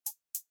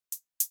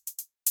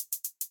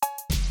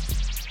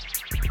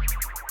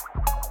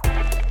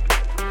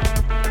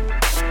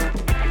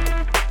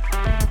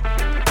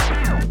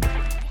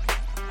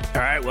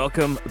right,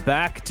 welcome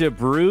back to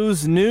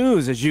Brews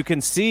News. As you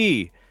can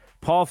see,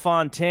 Paul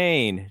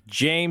Fontaine,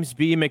 James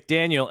B.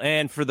 McDaniel,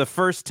 and for the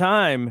first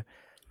time,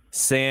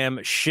 Sam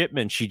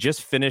Shipman. She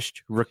just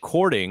finished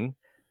recording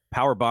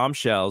Power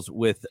Bombshells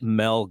with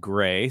Mel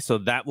Gray, so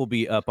that will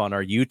be up on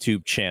our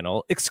YouTube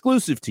channel,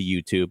 exclusive to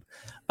YouTube.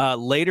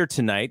 Later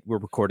tonight, we're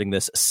recording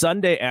this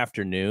Sunday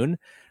afternoon.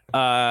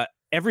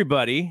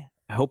 Everybody,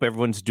 I hope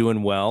everyone's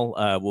doing well.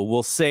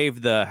 We'll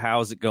save the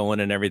how's it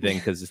going and everything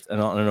because I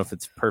don't know if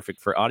it's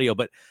perfect for audio,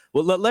 but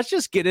let's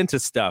just get into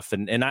stuff.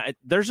 And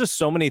there's just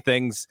so many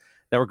things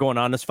that were going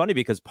on. It's funny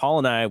because Paul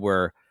and I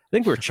were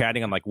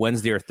chatting on like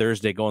Wednesday or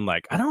Thursday going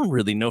like, I don't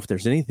really know if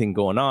there's anything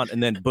going on.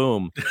 And then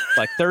boom,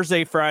 like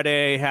Thursday,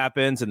 Friday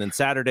happens. And then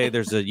Saturday,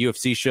 there's a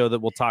UFC show that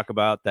we'll talk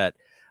about that.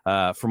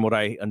 From what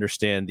I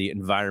understand, the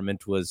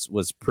environment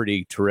was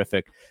pretty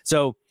terrific.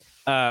 So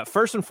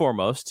first and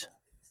foremost,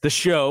 the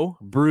show,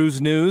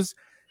 Brews News,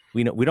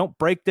 we don't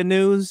break the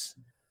news.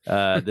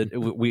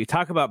 We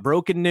talk about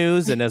broken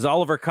news. And as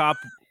Oliver Kopp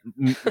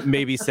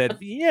maybe said,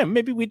 yeah,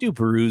 maybe we do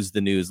bruise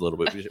the news a little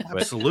bit.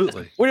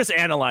 Absolutely. We're just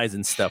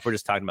analyzing stuff. We're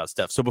just talking about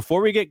stuff. So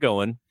before we get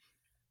going,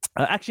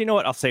 actually, you know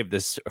what? I'll save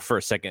this for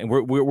a second.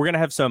 We're going to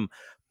have some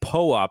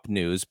POAP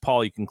news.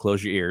 Paul, you can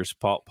close your ears.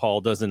 Paul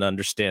doesn't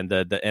understand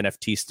the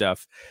NFT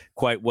stuff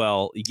quite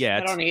well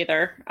yet. I don't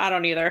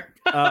either.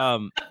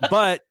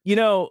 But, you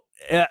know,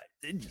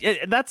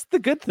 that's the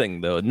good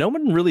thing, though. No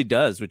one really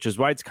does, which is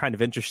why it's kind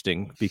of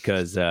interesting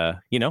because,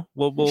 you know,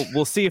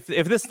 we'll see if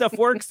this stuff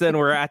works, then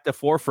we're at the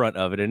forefront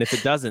of it. And if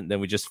it doesn't,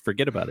 then we just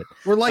forget about it.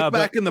 We're like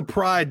back in the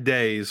Pride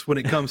days when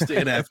it comes to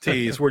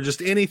NFTs, where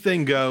just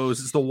anything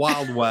goes. It's the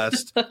Wild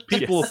West.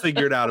 People will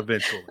figure it out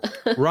eventually.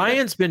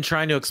 Ryan's been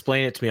trying to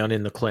explain it to me on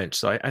In the Clinch,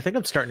 so I think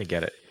I'm starting to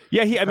get it.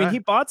 Yeah, he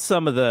bought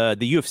some of the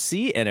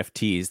UFC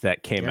NFTs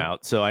that came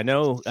out, so I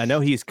know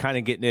he's kind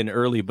of getting in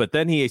early. But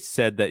then he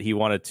said that he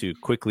wanted to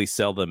quickly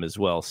sell them as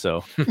well.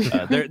 So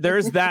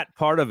there's that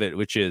part of it,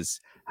 which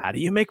is how do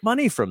you make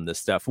money from this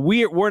stuff?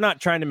 We're not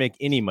trying to make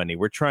any money.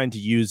 We're trying to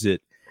use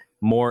it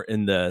more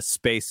in the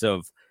space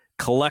of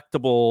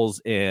collectibles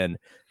and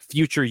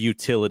future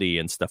utility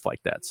and stuff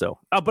like that. So,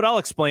 but I'll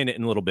explain it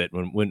in a little bit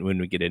when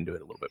we get into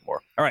it a little bit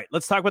more. All right,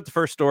 let's talk about the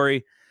first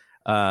story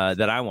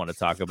that I want to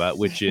talk about,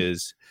 which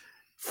is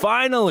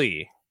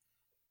finally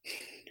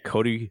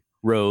Cody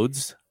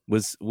Rhodes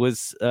was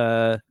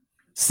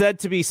said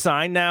to be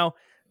signed. Now,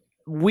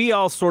 we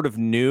all sort of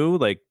knew,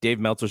 like Dave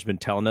Meltzer's been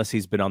telling us,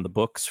 he's been on the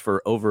books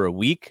for over a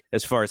week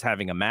as far as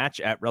having a match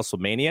at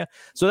WrestleMania.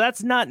 So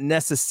that's not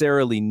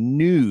necessarily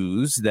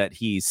news that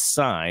he's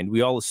signed.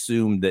 We all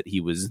assumed that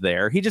he was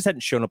there. He just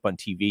hadn't shown up on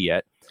TV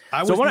yet.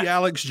 I was the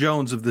Alex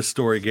Jones of this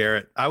story,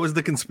 Garrett. I was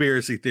the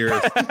conspiracy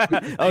theorist.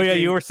 Oh yeah,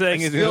 you were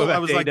saying I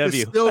was like,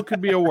 this still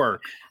could be a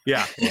work.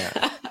 Yeah.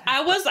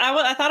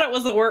 I thought it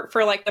was a work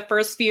for like the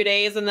first few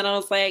days, and then I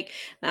was like,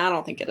 nah, I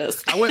don't think it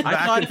is. I went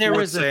back and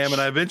forth, Sam,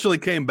 and I eventually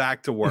came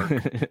back to work.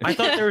 I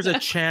thought there was a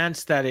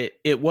chance that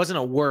it wasn't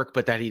a work,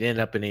 but that he'd end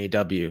up in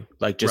AEW,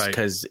 like just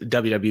because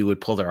WWE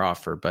would pull their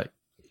offer, but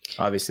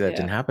obviously that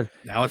didn't happen.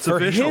 Now it's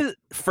official.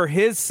 For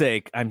his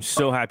sake, I'm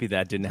so happy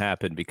that didn't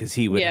happen because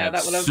he would have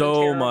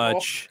so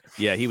much.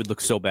 Yeah, he would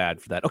look so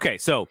bad for that. Okay,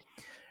 so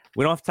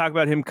we don't have to talk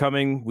about him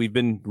coming. We've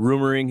been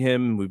rumoring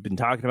him. We've been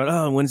talking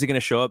about, when's he going to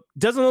show up?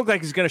 Doesn't look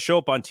like he's going to show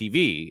up on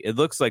TV. It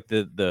looks like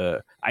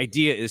the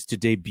idea is to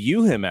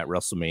debut him at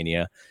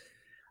WrestleMania.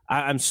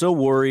 I'm so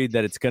worried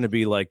that it's going to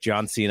be like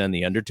John Cena and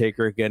The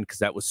Undertaker again because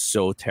that was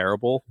so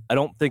terrible. I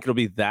don't think it'll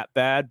be that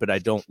bad, but I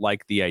don't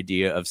like the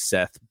idea of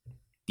Seth,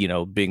 you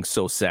know, being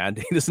so sad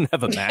he doesn't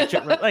have a match.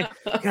 Like,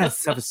 God,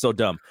 stuff is so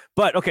dumb.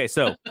 But okay,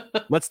 so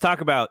let's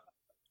talk about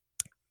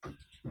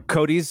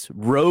Cody's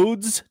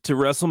roads to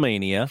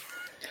WrestleMania.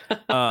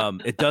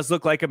 It does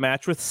look like a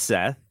match with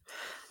Seth.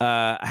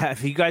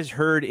 Have you guys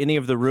heard any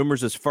of the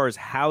rumors as far as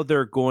how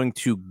they're going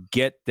to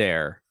get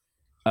there?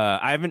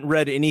 I haven't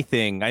read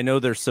anything. I know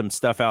there's some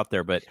stuff out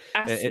there, but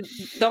the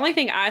only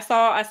thing I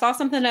saw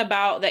something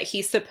about that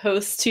he's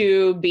supposed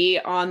to be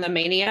on the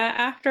Mania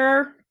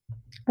after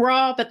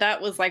Raw, but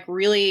that was like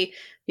really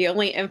the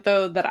only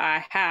info that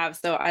I have.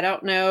 So I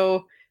don't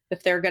know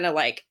if they're gonna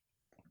like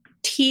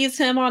tease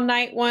him on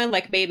night one,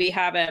 like maybe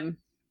have him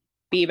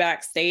be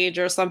backstage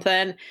or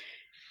something,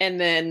 and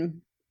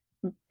then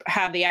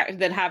have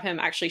him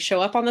actually show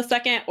up on the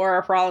second, or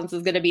if Rollins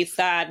is going to be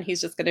sad and he's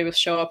just going to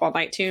show up on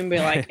night 2 and be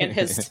like in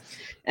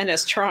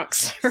his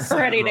trunks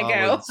ready to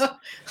go.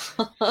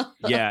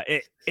 Yeah,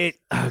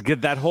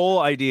 that whole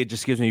idea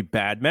just gives me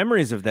bad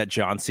memories of that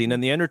John Cena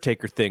and The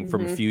Undertaker thing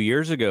from a few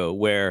years ago,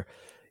 where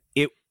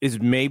it is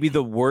maybe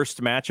the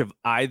worst match of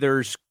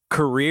either's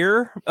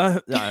career.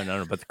 I don't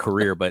know about the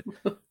career, but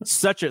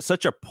such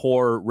a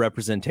poor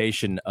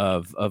representation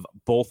of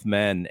both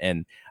men,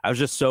 and I was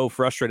just so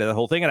frustrated at the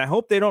whole thing. And I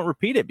hope they don't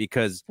repeat it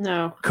because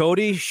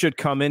Cody should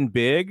come in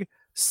big.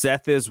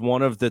 Seth is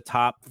one of the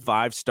top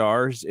 5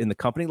 stars in the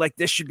company. Like,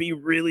 this should be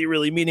really,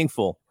 really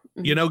meaningful.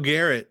 You know,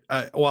 Garrett,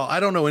 well, I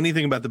don't know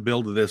anything about the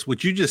build of this.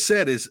 What you just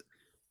said is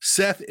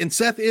Seth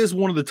is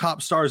one of the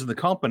top stars in the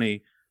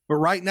company. But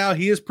right now,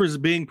 he is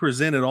being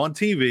presented on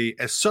TV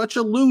as such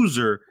a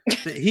loser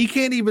that he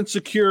can't even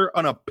secure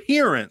an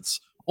appearance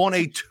on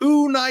a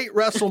 2-night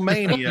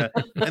WrestleMania.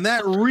 And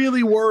that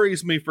really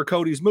worries me for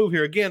Cody's move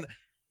here. Again,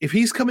 if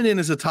he's coming in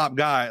as a top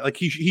guy, like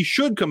he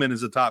should come in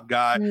as a top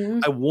guy,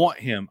 I want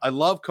him. I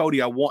love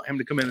Cody. I want him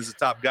to come in as a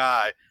top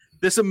guy.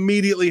 This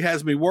immediately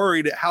has me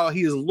worried at how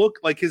he is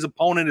like his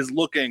opponent is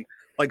looking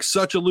like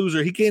such a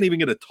loser. He can't even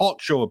get a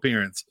talk show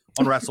appearance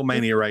on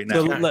WrestleMania right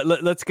now. So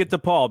let's get to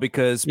Paul,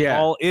 because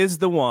Paul is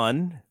the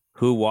one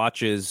who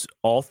watches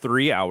all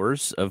 3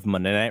 hours of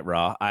Monday Night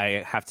Raw.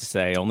 I have to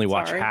say, I only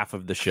watch half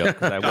of the show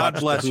because I watch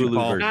the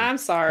Hulu version. I'm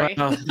sorry.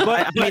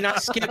 But I mean,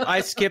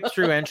 I skip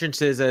through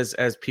entrances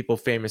as people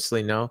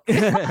famously know.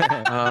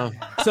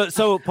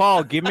 So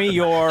Paul, give me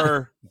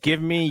your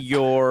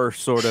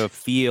sort of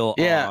feel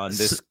on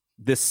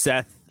this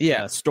Seth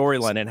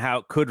storyline and how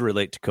it could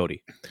relate to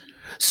Cody.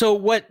 So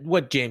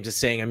what James is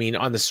saying, I mean,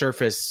 on the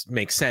surface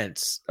makes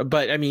sense,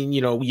 but I mean,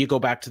 you go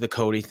back to the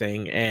Cody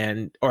thing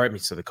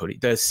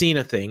the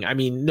Cena thing. I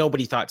mean,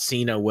 nobody thought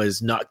Cena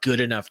was not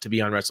good enough to be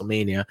on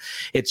WrestleMania.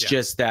 It's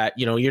just that,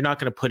 you're not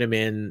going to put him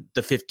in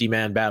the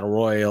 50-man battle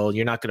royal.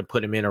 You're not going to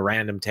put him in a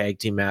random tag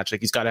team match.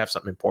 Like, he's got to have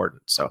something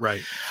important. So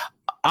right.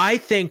 I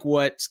think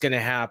what's going to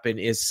happen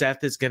is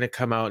Seth is going to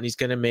come out and he's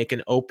going to make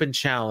an open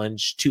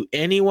challenge to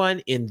anyone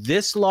in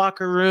this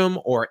locker room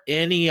or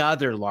any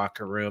other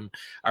locker room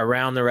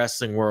around the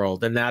wrestling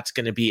world. And you're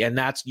going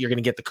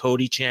to get the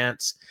Cody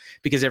chance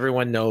because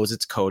everyone knows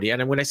it's Cody.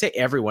 And when I say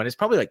everyone, it's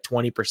probably like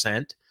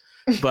 20%,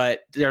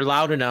 but they're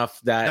loud enough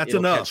that that's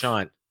it'll enough. Catch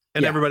on.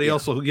 And everybody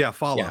else will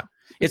follow. Yeah.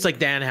 It's like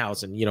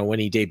Danhausen, when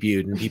he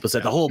debuted and people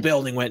said the whole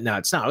building went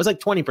nuts. No, it was like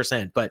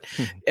 20%, but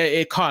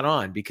it caught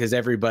on because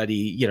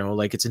everybody,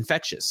 like it's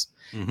infectious.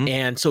 Mm-hmm.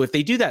 And so if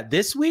they do that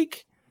this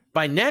week,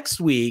 by next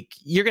week,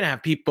 you're going to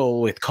have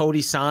people with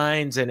Cody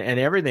signs and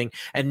everything,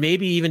 and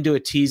maybe even do a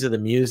tease of the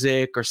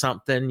music or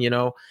something,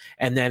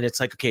 and then it's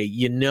like, okay,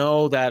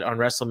 that on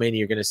WrestleMania,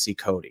 you're going to see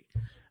Cody.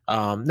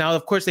 Now,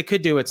 of course, they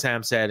could do what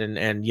Sam said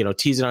and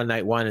tease it on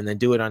night 1 and then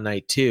do it on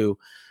night 2.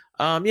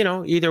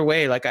 Either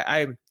way, like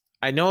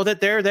I know that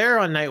they're there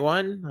on night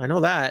 1. I know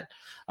that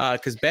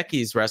because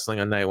Becky's wrestling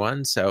on night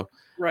 1. So,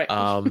 right.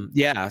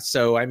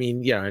 So, I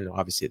mean, and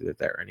obviously they're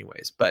there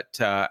anyways. But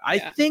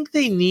I think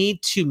they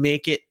need to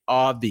make it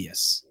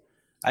obvious.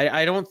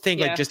 I don't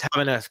think like just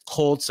having a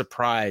cold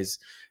surprise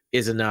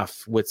is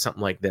enough with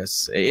something like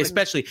this,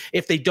 especially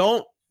if they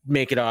don't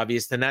make it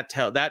obvious. Then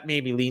that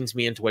maybe leans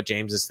me into what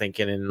James is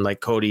thinking, and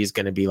like Cody is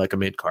going to be like a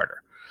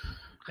mid-carder.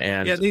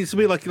 And it needs to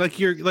be like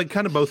you're like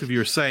kind of both of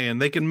you are saying.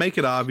 They can make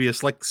it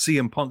obvious, like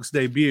CM Punk's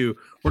debut,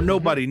 where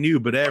nobody knew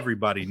but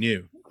everybody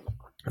knew.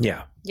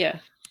 Yeah.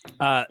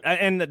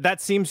 And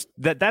that seems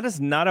that is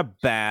not a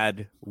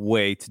bad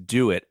way to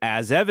do it,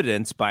 as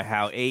evidenced by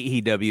how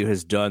AEW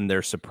has done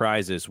their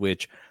surprises,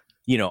 which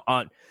you're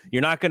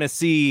not going to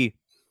see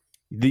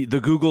the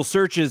Google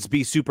searches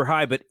be super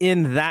high, but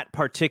in that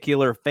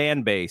particular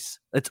fan base,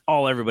 that's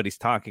all everybody's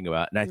talking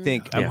about. And I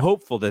think I'm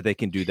hopeful that they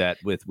can do that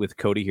with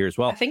Cody here as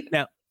well.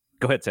 Now,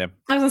 go ahead, Sam.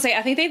 I was gonna say,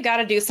 I think they've got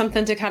to do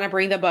something to kind of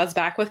bring the buzz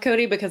back with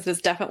Cody, because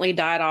it's definitely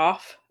died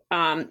off.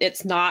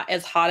 It's not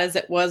as hot as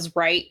it was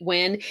right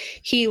when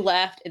he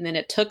left, and then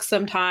it took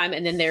some time,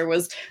 and then there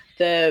was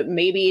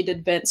maybe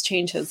did Vince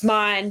change his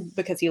mind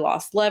because he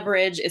lost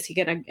leverage? Is he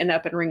going to end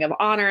up in Ring of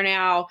Honor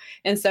now?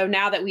 And so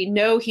now that we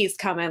know he's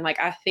coming, like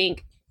I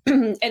think,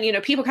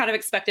 and people kind of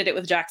expected it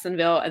with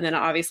Jacksonville, and then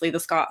obviously the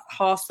Scott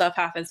Hall stuff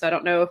happened. So I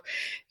don't know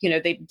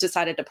if they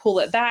decided to pull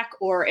it back,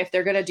 or if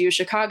they're going to do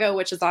Chicago,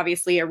 which is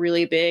obviously a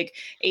really big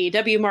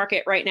AEW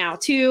market right now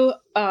too.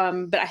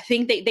 But I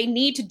think they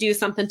need to do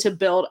something to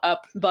build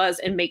up buzz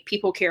and make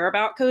people care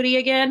about Cody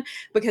again,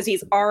 because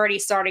he's already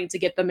starting to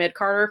get the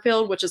mid-carder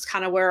field, which is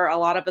kind of where a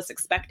lot of us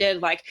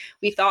expected. Like,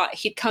 we thought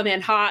he'd come in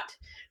hot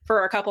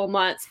for a couple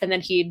months and then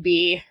he'd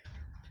be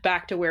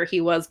back to where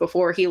he was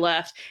before he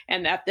left.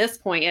 And at this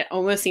point, it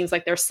almost seems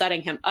like they're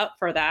setting him up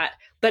for that.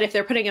 But if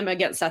they're putting him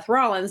against Seth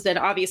Rollins, then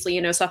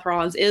obviously, Seth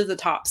Rollins is the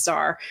top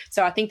star.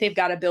 So I think they've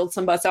got to build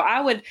some buzz. So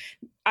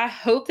I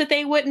hope that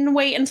they wouldn't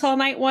wait until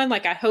night 1.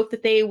 Like, I hope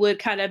that they would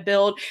kind of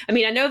build. I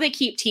mean, I know they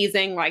keep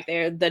teasing like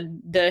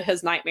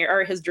his nightmare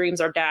or his dreams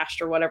are dashed,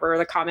 or whatever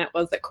the comment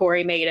was that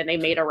Corey made, and they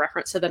made a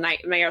reference to the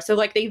nightmare. So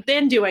like, they've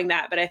been doing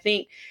that, but I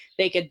think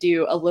they could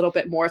do a little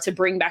bit more to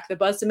bring back the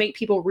buzz, to make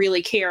people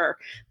really care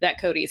that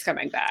Cody's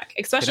coming back,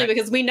 especially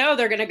because we know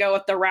they're going to go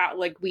with the route.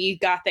 Like, we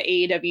got the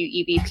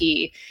AEW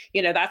EVP,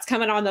 that's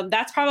coming on them.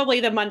 That's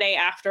probably the Monday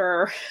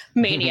after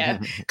Mania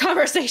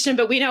conversation,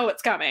 but we know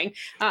it's coming.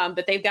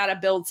 But they've got to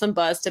build some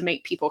buzz to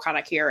make people kind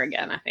of care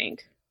again, I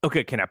think.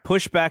 Okay, can I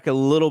push back a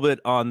little bit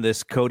on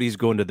this Cody's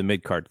going to the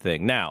mid-card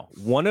thing? Now,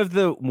 one of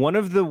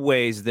the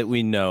ways that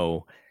we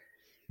know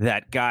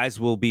that guys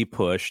will be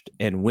pushed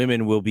and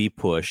women will be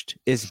pushed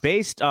is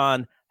based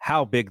on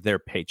how big their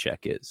paycheck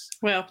is.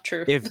 Well,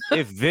 true.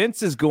 If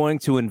Vince is going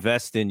to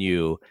invest in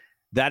you,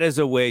 that is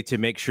a way to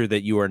make sure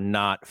that you are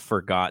not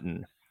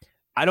forgotten.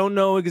 I don't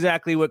know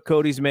exactly what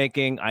Cody's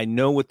making. I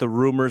know what the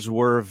rumors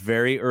were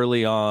very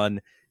early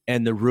on.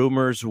 and the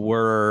rumors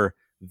were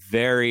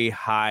very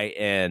high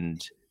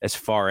end as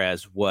far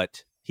as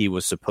what he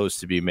was supposed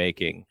to be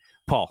making.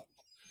 Paul.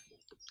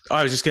 Oh,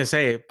 I was just gonna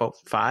say about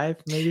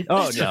 5, maybe.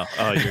 Oh no!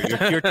 Oh,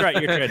 you're trying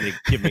to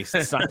give me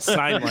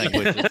sign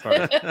language as far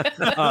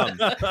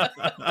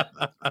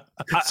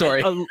as.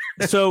 Sorry.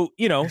 So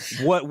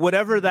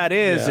whatever that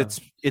is,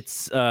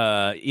 it's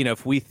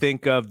if we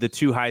think of the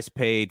two highest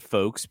paid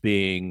folks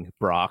being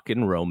Brock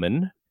and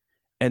Roman,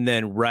 and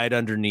then right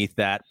underneath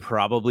that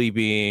probably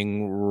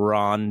being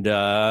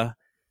Ronda,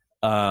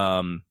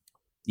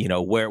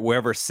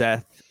 wherever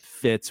Seth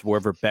fits,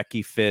 wherever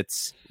Becky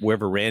fits,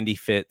 wherever Randy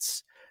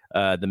fits.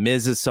 The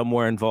Miz is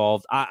somewhere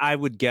involved. I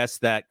would guess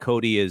that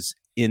Cody is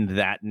in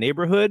that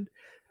neighborhood.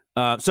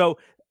 So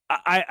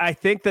I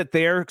think that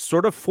they're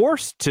sort of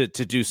forced to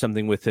do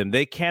something with him.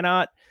 They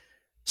cannot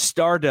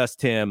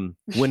Stardust him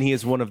when he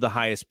is one of the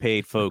highest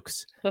paid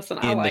folks in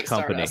the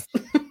company.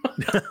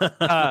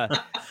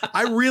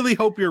 I really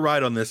hope you're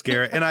right on this,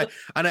 Garrett. And I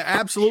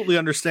absolutely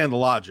understand the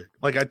logic.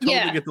 Like, I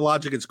totally get the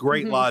logic. It's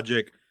great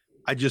logic.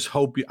 I just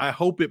hope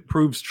it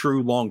proves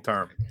true long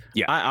term.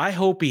 Yeah. I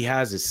hope he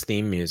has his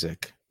theme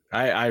music.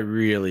 I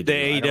really do.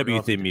 The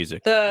AEW theme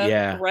music.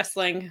 The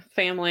wrestling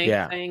family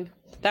thing.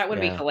 That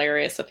would be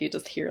hilarious if you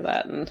just hear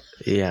that.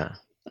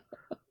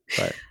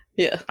 But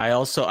I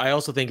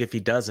also think if he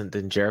doesn't,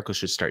 then Jericho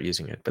should start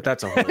using it. But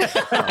that's a whole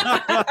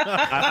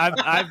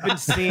I've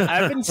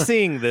been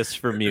seeing this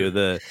from you.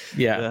 The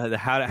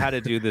how to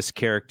do this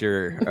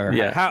character or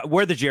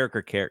where the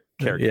Jericho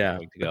character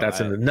going to go. That's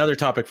another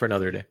topic for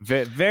another day.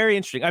 Very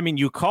interesting. I mean,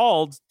 you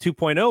called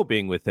 2.0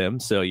 being with him,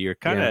 so you've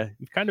kind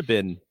of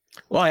been.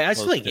 Well, I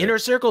actually think Inner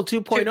Circle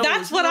 2.0.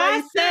 That's what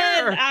I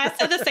said. I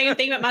said the same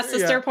thing, but my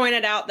sister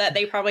pointed out that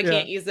they probably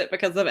can't use it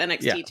because of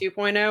NXT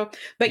 2.0.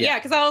 But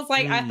because I was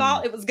like, I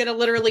thought it was going to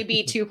literally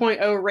be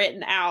 2.0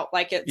 written out,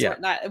 like it's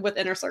not with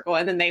Inner Circle,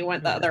 and then they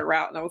went the other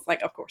route, and I was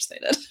like, of course they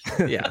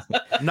did.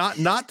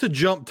 Not to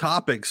jump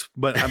topics,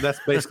 but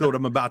that's basically what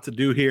I'm about to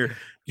do here.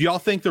 Do y'all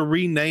think the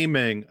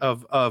renaming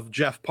of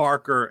Jeff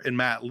Parker and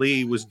Matt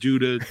Lee was due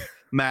to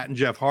Matt and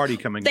Jeff Hardy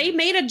coming? They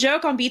made a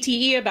joke on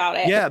BTE about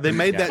it. Yeah, they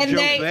made that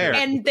joke there.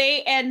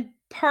 And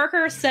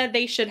Parker said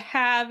they should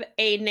have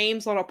a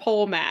names on a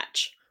pole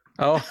match.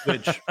 Oh,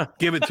 which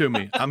give it to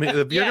me. I mean,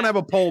 if you're gonna have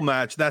a pole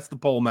match, that's the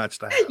pole match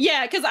to have.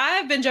 Yeah, because I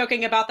have been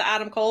joking about the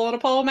Adam Cole on a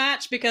pole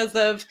match because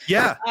of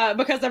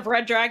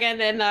Red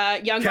Dragon and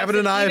Young Kevin Bucks.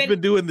 and I have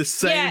been doing the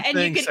same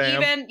thing.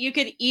 You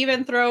could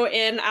even throw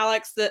in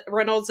Alex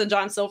Reynolds and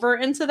John Silver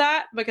into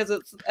that because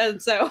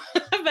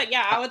but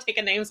yeah, I would take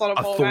a names on a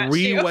pole match.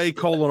 Three-way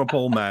Cole on a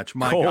pole match.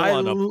 My Cole God.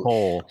 on a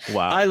pole.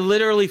 Wow. I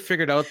literally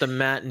figured out the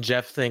Matt and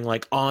Jeff thing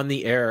like on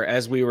the air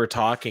as we were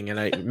talking,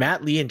 and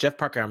Matt Lee and Jeff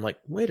Parker. I'm like,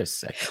 wait a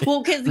second.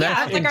 Well, because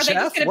I was like, are they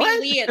just going to be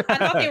Lee? I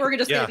thought they were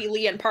just going to be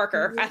Lee and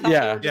Parker. I thought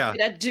they were just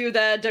going to do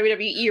the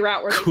WWE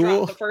route where they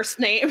drop the first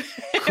name.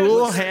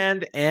 Cool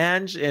Hand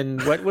Ange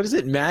and what is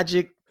it?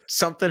 Magic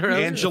something or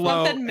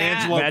Angelo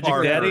Magic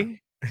Parker.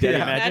 Daddy.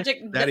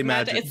 Daddy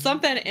Magic. It's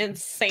something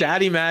insane.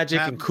 Daddy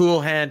Magic and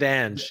Cool Hand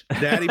Ange.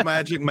 Daddy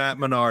Magic, Matt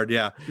Menard.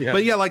 Yeah.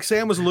 But like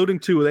Sam was alluding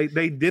to,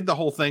 they did the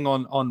whole thing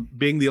on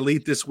Being the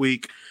Elite this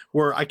week,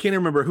 where I can't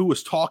remember who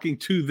was talking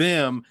to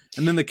them,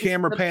 and then the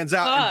camera pans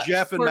out, and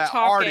Jeff and Matt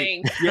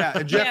Hardy. Yeah,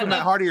 and Jeff and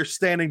Matt Hardy are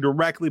standing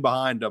directly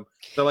behind them.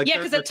 They're like,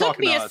 because it took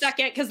me a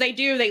second because they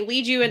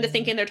lead you into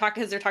thinking they're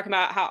talking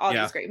about how all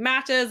these great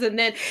matches, and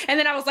then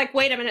I was like,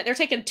 wait a minute, they're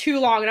taking too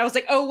long, and I was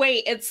like, oh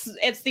wait, it's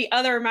the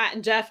other Matt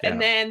and Jeff, and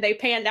then they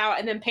panned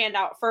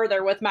out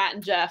further with Matt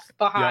and Jeff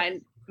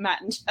behind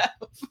Matt and Jeff.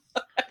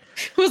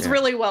 It was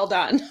really well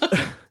done.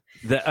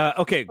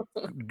 Okay,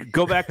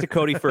 go back to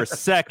Cody for a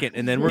second,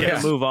 and then we're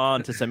going to move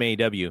on to some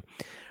AEW.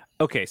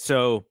 Okay,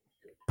 so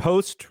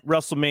post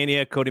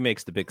WrestleMania, Cody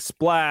makes the big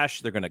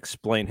splash. They're going to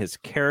explain his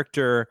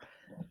character.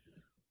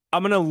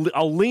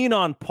 I'll lean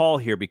on Paul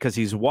here because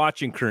he's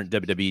watching current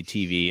WWE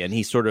TV and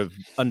he sort of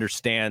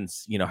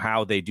understands,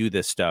 how they do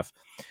this stuff.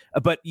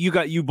 But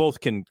you both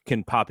can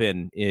pop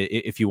in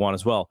if you want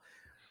as well.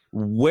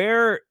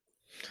 Where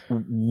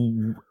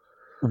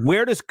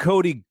does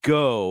Cody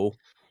go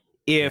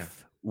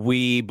if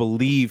we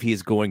believe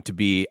he's going to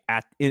be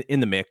in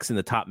the mix, in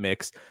the top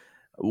mix?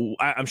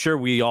 I'm sure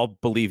we all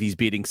believe he's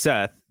beating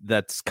Seth.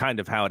 That's kind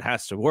of how it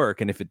has to work.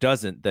 And if it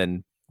doesn't,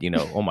 then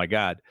oh my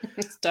God.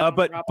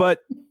 But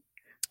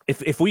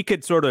if we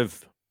could sort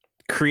of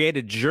create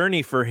a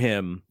journey for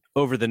him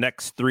over the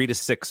next 3 to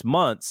 6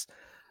 months,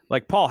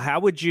 like Paul, how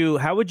would you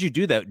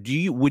do that?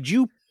 Would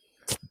you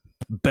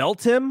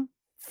belt him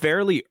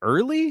fairly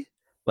early?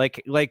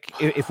 Like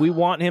if we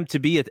want him to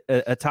be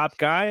a top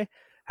guy,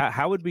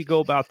 how would we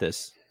go about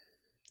this?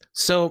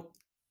 So,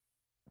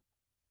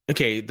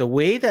 okay, the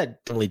way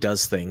that Donnelly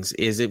does things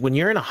is that when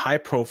you're in a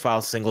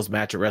high-profile singles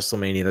match at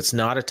WrestleMania that's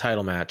not a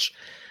title match,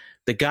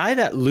 the guy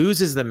that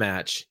loses the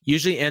match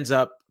usually ends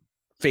up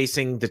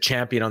facing the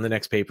champion on the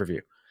next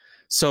pay-per-view.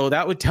 So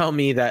that would tell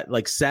me that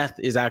like Seth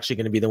is actually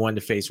going to be the one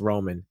to face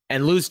Roman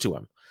and lose to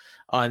him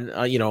on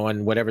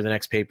on whatever the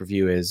next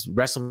pay-per-view is,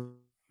 WrestleMania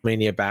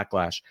Mania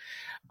Backlash.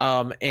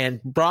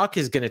 And Brock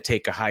is going to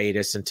take a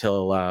hiatus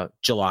until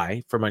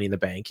July for Money in the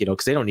Bank,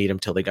 because they don't need him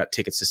till they got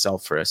tickets to sell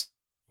for a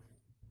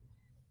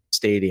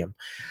stadium.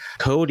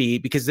 Cody,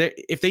 because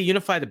if they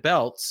unify the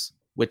belts,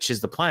 which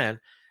is the plan,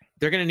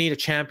 they're going to need a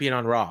champion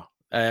on Raw.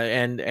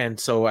 And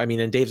so, I mean,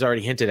 and Dave's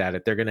already hinted at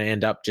it. They're going to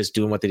end up just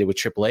doing what they did with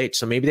Triple H.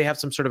 So maybe they have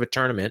some sort of a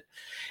tournament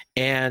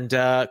and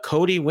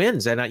Cody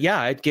wins. And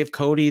I'd give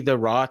Cody the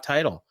Raw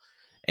title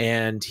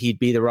and he'd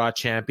be the Raw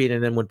champion.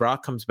 And then when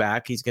Brock comes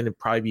back, he's going to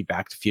probably be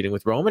back to feuding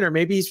with Roman, or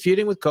maybe he's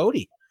feuding with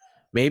Cody.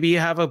 Maybe you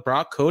have a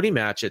Brock Cody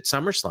match at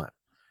SummerSlam.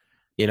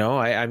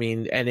 I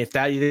mean, and if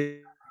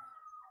they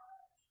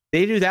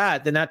do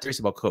that, then that's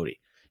about Cody.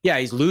 Yeah,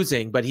 he's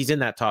losing, but he's in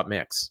that top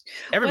mix.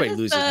 Everybody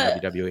loses in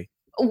WWE.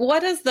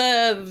 What is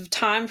the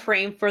time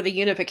frame for the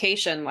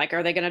unification? Like,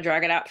 are they going to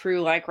drag it out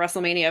through like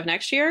WrestleMania of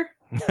next year?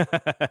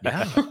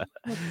 Yeah.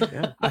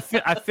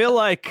 I feel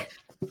like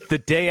the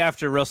day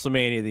after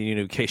WrestleMania, the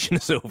unification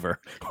is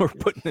over. We're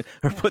putting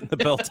the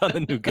belt on the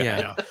new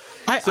guy.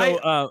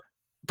 Yeah.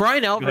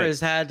 Brian Alvarez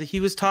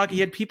he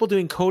had people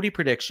doing Cody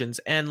predictions,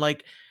 and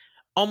like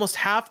almost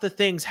half the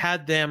things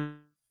had them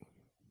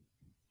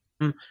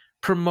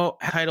promote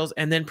titles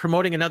and then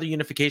promoting another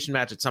unification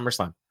match at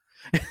SummerSlam.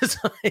 It's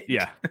like,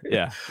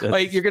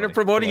 like you're going to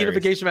promote a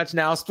unification match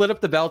now, split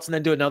up the belts, and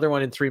then do another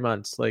one in 3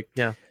 months. Like,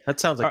 yeah, that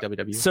sounds like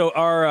WWE. So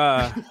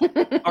our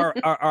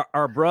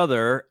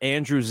brother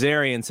Andrew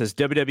Zarian says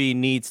WWE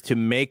needs to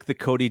make the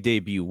Cody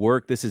debut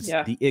work. This is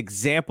the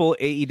example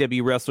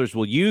AEW wrestlers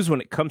will use when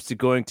it comes to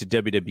going to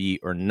WWE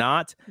or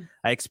not.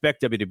 I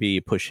expect WWE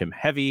to push him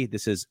heavy.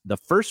 This is the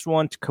first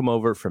one to come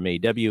over from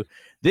AEW.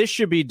 This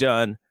should be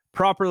done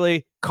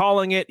properly.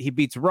 Calling it. He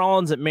beats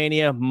Rollins at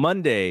Mania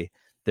Monday.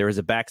 There is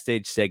a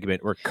backstage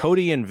segment where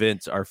Cody and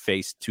Vince are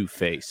face to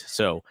face.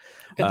 So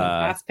get the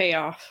fast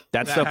payoff.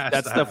 That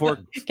stuff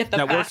works. Get the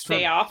fast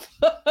payoff.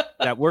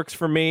 That works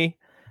for me.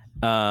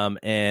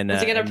 And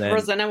is he gonna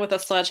present him with a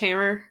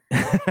sledgehammer?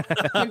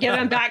 give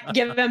him back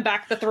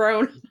the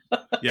throne.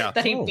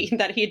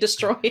 that he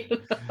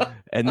destroyed.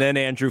 And then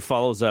Andrew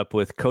follows up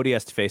with Cody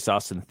has to face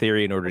Austin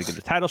Theory in order to get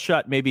the title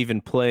shot, maybe even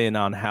playing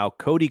on how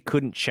Cody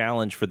couldn't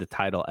challenge for the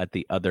title at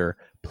the other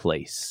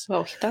place.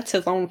 Well, that's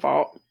his own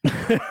fault.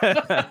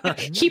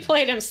 He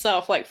played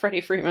himself like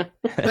Freddie Freeman.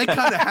 They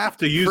kind of have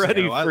to use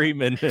Freddie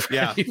Freeman.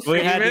 Yeah,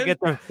 we had to get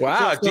the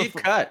deep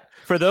cut.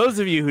 For those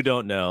of you who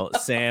don't know,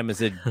 Sam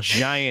is a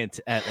giant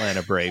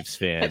Atlanta Braves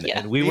fan,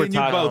 and we were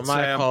talking.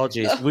 My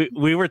apologies.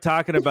 We were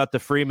talking about the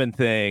Freeman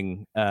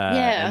thing,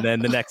 and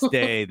then the next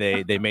day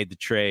they made the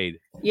trade.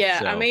 Yeah,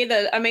 so. I made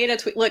a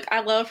tweet. Look,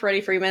 I love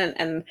Freddie Freeman,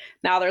 and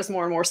now there's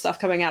more and more stuff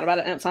coming out about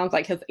it, and it sounds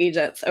like his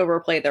agents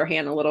overplayed their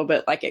hand a little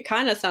bit. Like it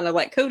kind of sounded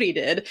like Cody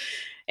did,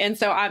 and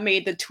so I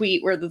made the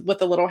tweet with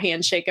the little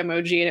handshake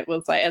emoji, and it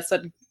was like it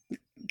said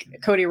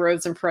Cody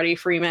Rhodes and Freddie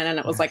Freeman, and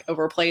it was like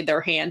overplayed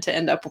their hand to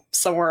end up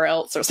somewhere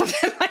else or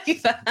something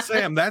like that.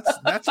 Sam,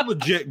 that's a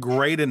legit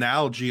great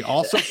analogy.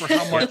 Also for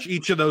how much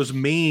each of those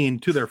mean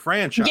to their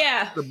franchise.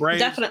 Yeah, the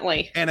Braves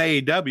definitely, and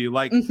AEW.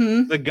 Like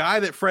the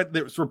guy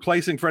that's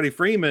replacing Freddie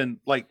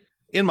Freeman. Like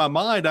in my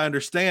mind, I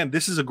understand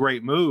this is a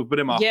great move, but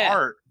in my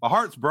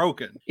heart's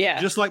broken. Yeah,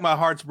 just like my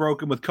heart's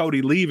broken with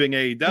Cody leaving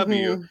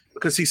AEW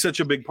because he's such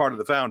a big part of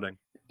the founding.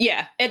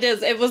 Yeah, it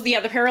is. It was the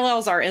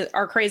parallels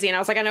are crazy, and I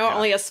was like, I know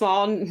only a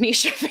small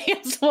niche of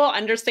fans will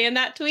understand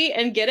that tweet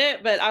and get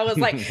it, but I was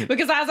like,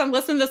 because as I'm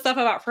listening to stuff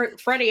about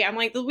Freddie, I'm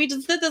like, we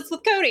just did this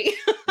with Cody.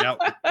 Yep.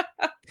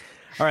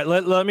 All right,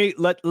 let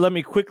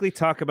me quickly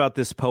talk about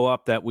this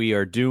PO-op that we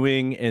are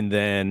doing, and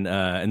then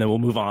we'll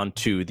move on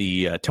to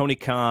the Tony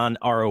Khan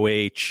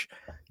ROH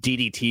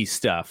DDT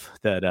stuff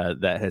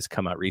that has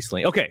come out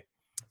recently. Okay,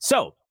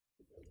 so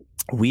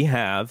we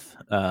have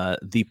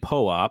the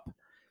PO-op,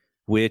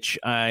 which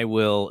I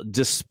will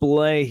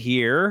display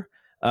here.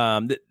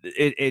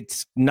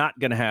 It's not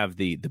going to have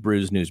the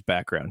Bruise News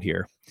background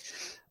here.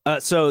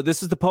 So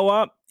this is the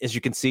PO-op. As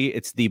you can see,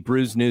 it's the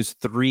Bruise News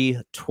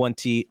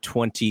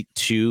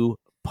 3/2022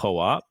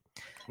 PO-op.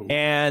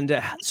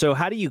 And so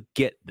how do you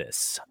get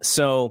this?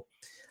 So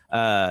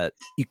you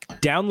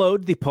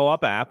download the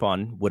PO-op app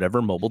on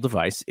whatever mobile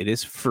device. It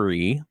is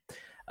free.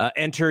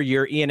 Enter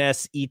your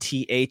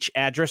ENSETH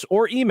address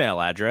or email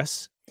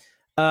address.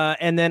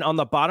 And then on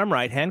the bottom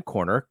right-hand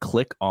corner,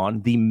 click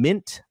on the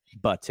Mint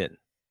button.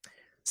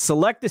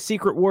 Select the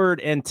secret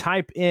word and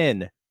type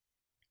in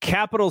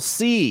capital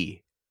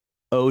C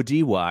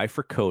ODY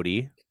for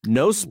Cody,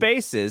 no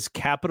spaces,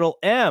 capital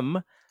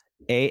M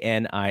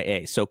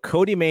ANIA. So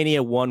Cody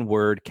Mania, one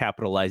word,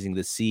 capitalizing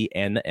the C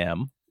and the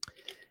M.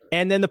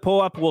 And then the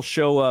PO-op will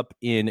show up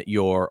in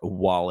your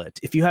wallet.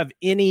 If you have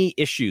any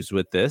issues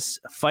with this,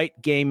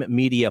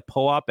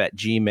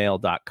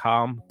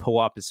 fightgamemediapoop@gmail.com.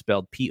 PO-op is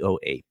spelled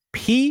POAP.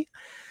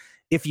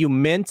 If you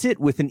mint it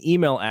with an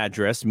email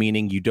address,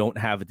 meaning you don't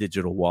have a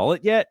digital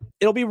wallet yet,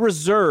 it'll be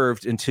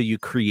reserved until you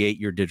create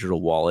your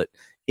digital wallet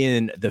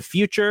in the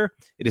future.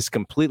 It is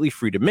completely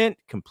free to mint,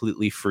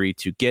 completely free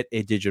to get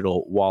a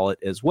digital wallet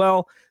as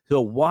well.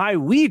 So why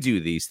we do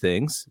these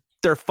things,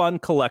 they're fun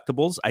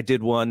collectibles. I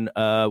did one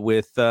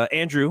with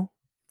Andrew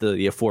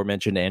the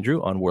aforementioned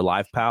Andrew on We're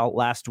Live Pal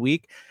last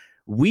week.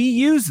 We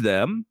use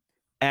them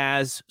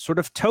as sort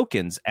of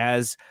tokens,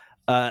 as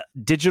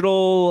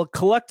digital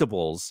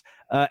collectibles,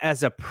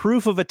 as a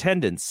proof of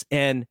attendance,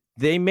 and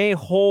they may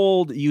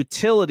hold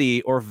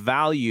utility or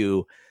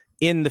value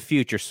in the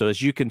future. So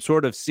as you can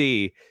sort of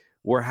see,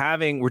 we're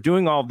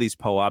doing all of these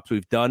POAPs.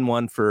 We've done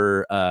one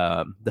for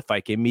the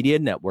Fight Game Media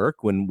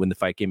Network when the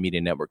Fight Game Media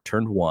Network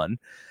turned one.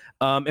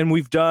 And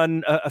we've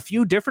done a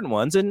few different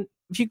ones. And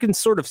if you can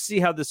sort of see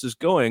how this is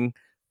going,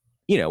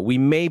 we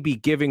may be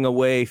giving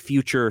away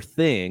future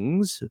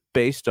things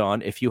based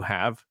on if you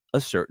have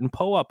a certain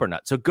POAP or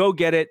not. So go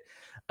get it,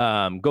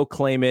 go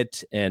claim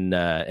it, and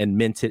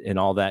mint it and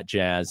all that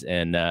jazz.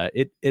 And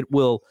it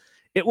will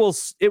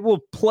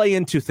play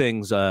into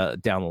things down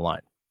the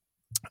line.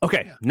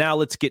 Okay, now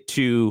let's get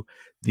to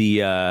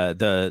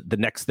the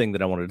next thing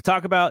that I wanted to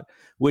talk about,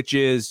 which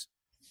is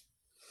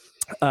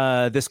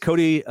this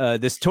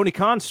Tony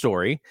Khan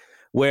story,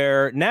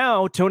 where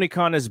now Tony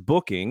Khan is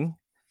booking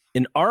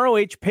an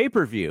ROH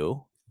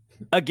pay-per-view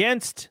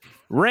against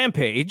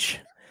Rampage,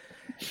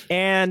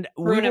 and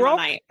we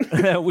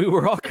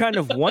were all kind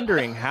of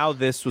wondering how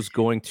this was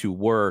going to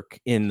work.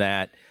 In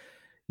that,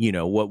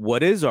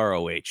 what is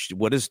ROH?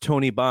 What is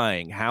Tony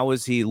buying? How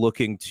is he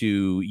looking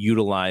to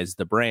utilize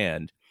the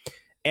brand?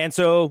 And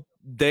so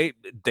they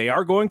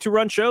are going to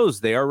run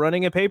shows. They are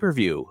running a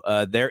pay-per-view.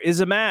 There is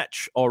a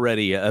match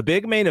already, a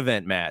big main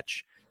event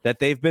match that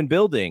they've been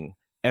building,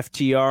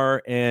 FTR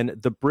and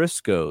the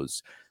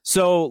Briscoes.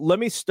 So let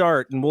me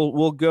start, and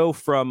we'll go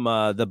from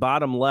the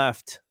bottom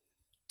left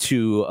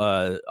to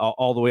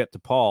all the way up to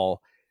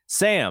Paul.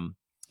 Sam,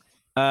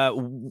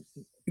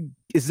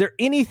 is there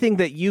anything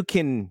that you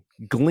can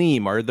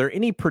glean? Are there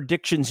any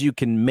predictions you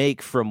can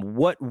make from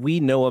what we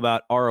know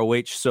about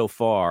ROH so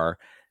far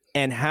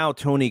and how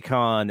Tony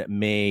Khan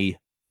may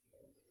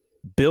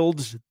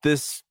rebuild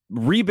this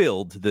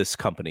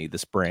company,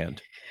 this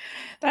brand?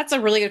 That's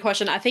a really good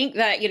question. I think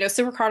that,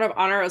 Supercard of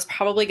Honor is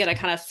probably going to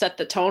kind of set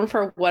the tone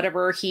for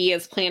whatever he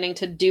is planning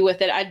to do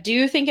with it. I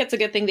do think it's a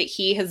good thing that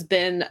he has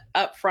been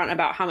upfront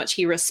about how much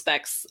he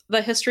respects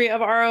the history of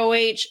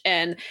ROH,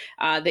 and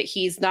that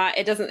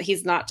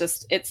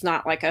it's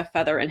not like a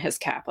feather in his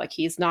cap. Like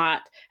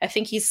I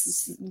think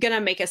he's going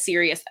to make a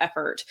serious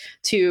effort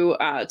to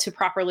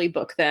properly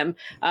book them.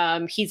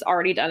 He's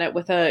already done it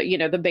with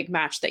the big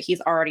match that he's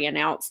already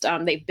announced.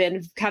 They've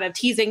been kind of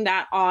teasing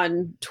that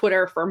on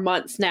Twitter for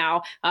months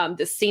now.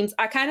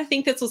 I kind of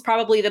think this was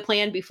probably the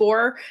plan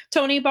before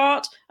Tony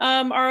bought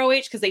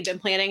ROH, because they've been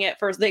planning it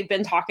they've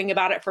been talking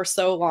about it for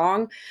so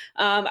long.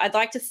 I'd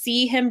like to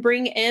see him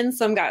bring in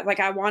some guys. Like,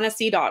 I want to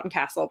see Dalton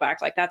Castle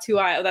back. Like, that's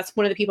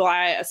one of the people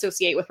I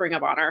associate with Ring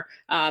of Honor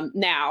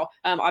now.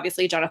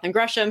 Obviously Jonathan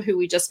Gresham, who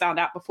we just found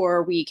out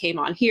before we came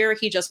on here,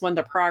 he just won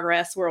the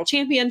Progress World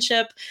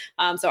Championship.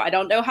 So I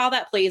don't know how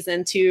that plays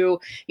into,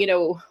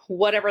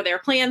 whatever their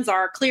plans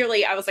are.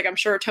 Clearly, I was like, I'm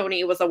sure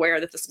Tony was aware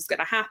that this was going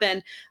to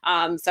happen.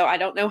 So I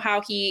don't know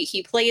how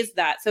he plays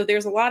that. So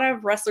there's a lot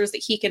of wrestlers that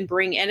he can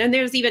bring in. And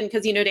there's even,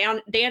 because,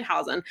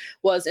 Danhausen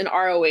was in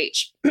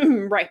ROH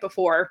right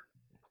before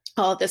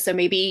all of this. So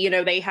maybe,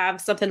 they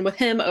have something with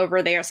him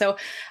over there. So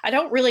I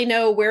don't really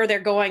know where they're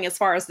going as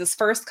far as this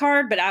first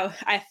card, but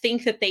I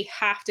think that they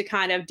have to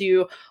kind of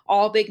do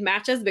all big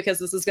matches, because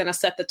this is going to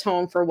set the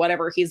tone for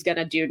whatever he's going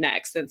to do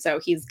next. And so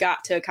he's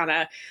got to kind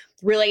of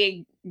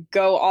really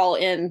go all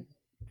in,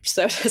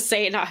 so to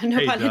say, no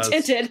pun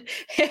intended.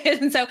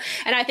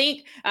 And I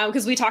think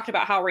because we talked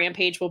about how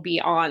Rampage will be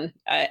on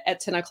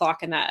at 10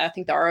 o'clock, and that I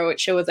think the ROH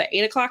show is at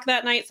 8 o'clock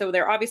that night. So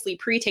they're obviously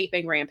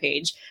pre-taping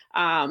Rampage.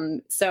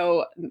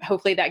 So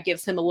hopefully that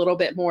gives him a little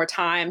bit more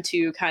time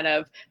to kind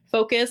of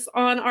focus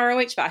on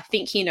ROH, but I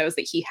think he knows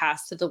that he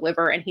has to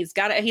deliver, and he's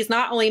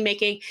not only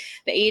making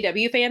the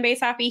AEW fan base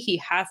happy, he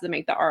has to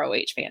make the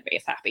ROH fan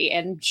base happy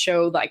and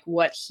show like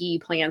what he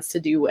plans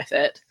to do with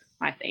it,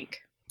 I think.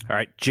 All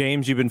right,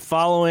 James, you've been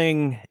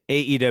following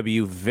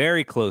AEW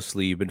very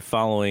closely. You've been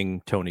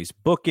following Tony's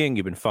booking.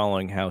 You've been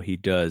following how he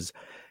does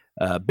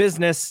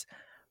business.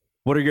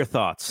 What are your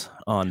thoughts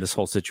on this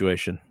whole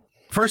situation?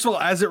 First of all,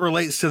 as it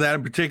relates to that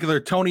in particular,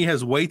 Tony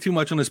has way too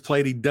much on his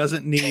plate. He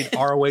doesn't need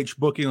ROH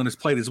booking on his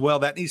plate as well.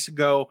 That needs to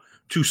go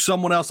to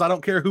someone else. I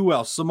don't care who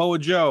else. Samoa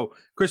Joe,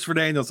 Christopher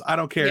Daniels. I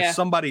don't care. Yeah.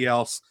 Somebody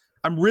else.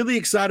 I'm really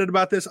excited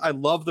about this. I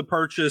love the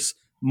purchase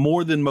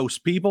more than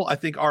most people. I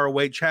think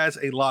ROH has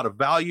a lot of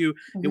value.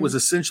 Mm-hmm. It was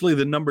essentially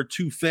the number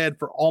 2 fed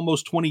for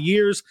almost 20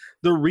 years.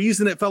 The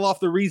reason it fell off,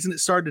 the reason it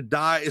started to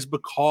die is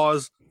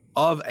because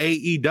of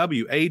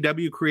AEW.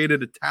 AEW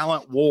created a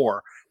talent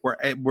war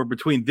where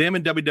between them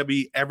and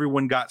WWE,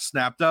 everyone got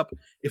snapped up.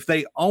 If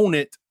they own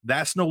it,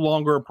 that's no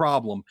longer a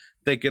problem.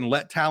 They can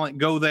let talent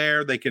go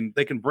there. They can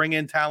bring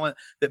in talent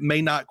that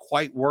may not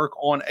quite work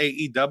on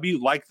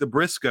AEW, like the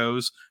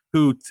Briscoes,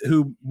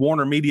 who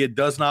Warner Media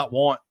does not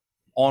want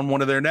on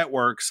one of their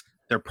networks.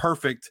 They're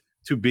perfect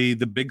to be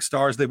the big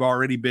stars they've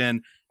already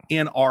been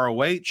in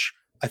ROH.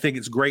 I think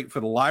it's great for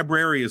the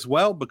library as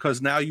well,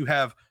 because now you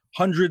have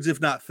hundreds, if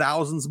not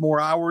thousands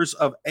more hours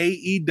of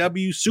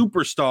AEW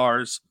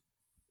superstars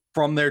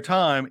from their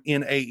time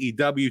in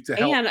AEW to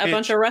help and a pitch.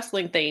 bunch of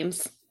wrestling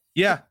themes.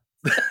 Yeah,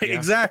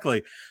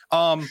 exactly.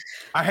 I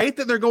hate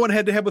that they're going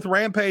head to head with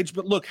Rampage,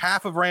 but look,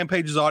 half of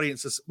Rampage's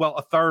audience is, well,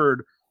 a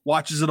third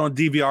watches it on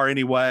DVR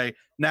anyway.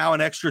 Now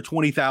an extra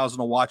 20,000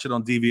 will watch it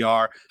on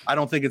DVR. I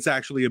don't think it's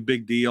actually a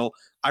big deal.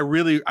 I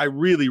really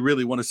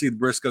want to see the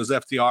Briscoes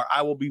FTR.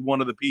 I will be one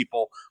of the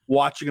people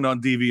watching it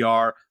on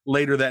DVR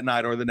later that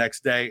night or the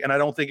next day, and I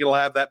don't think it'll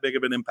have that big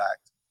of an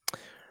impact.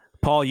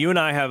 Paul, you and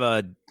I have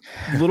a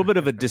little bit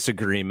of a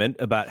disagreement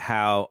about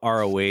how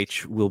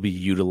ROH will be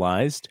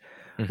utilized.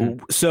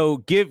 Mm-hmm. So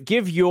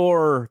give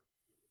your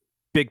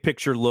big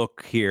picture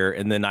look here,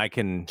 and then I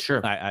can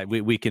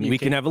we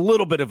can have a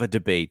little bit of a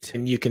debate,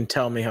 and you can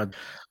tell me how.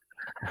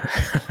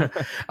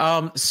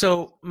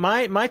 So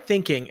my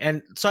thinking,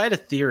 and so I had a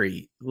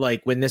theory,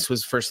 like when this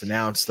was first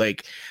announced,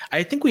 like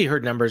I think we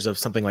heard numbers of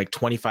something like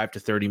 $25 to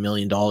 $30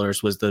 million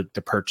was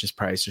the purchase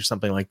price or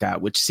something like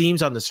that, which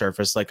seems on the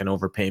surface like an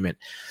overpayment.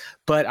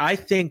 But I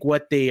think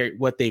what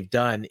they've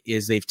done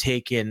is they've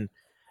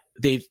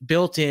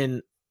built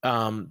in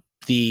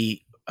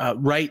the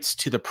rights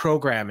to the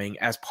programming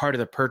as part of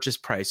the purchase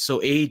price.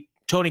 So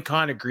Tony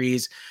Khan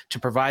agrees to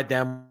provide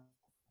them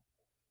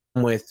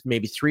with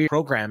maybe 3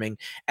 programming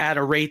at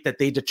a rate that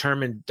they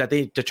determine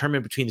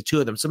between the two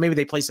of them. So maybe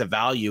they place a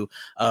value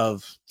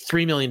of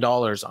 $3 million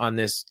on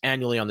this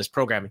annually on this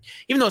programming,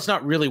 even though it's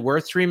not really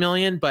worth $3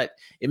 million, but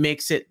it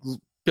makes it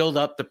build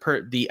up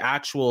the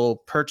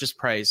actual purchase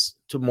price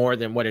to more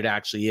than what it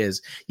actually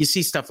is. You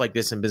see stuff like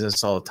this in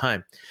business all the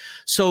time.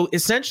 So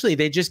essentially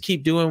they just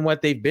keep doing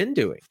what they've been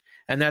doing.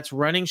 And that's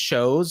running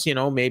shows,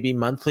 maybe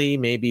monthly,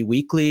 maybe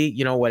weekly,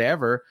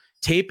 whatever,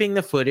 taping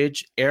the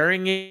footage,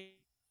 airing it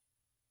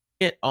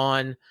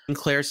on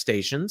Sinclair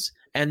stations,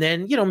 and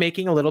then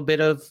making a little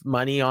bit of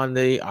money on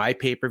the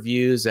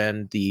iPay-per-views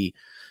and the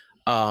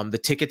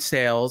ticket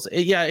sales.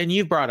 Yeah, and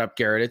you brought up,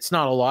 Garrett, it's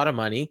not a lot of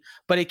money,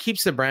 but it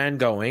keeps the brand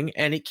going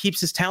and it keeps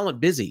his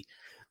talent busy.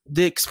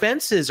 The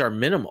expenses are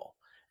minimal.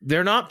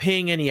 They're not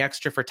paying any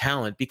extra for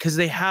talent because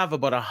they have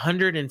about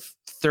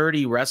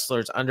 130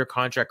 wrestlers under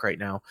contract right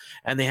now,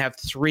 and they have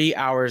 3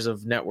 hours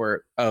of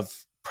network of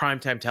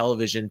primetime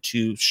television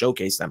to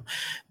showcase them.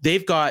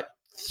 They've got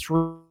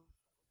 3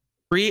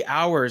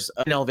 hours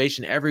of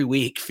Elevation every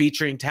week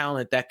featuring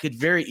talent that could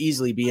very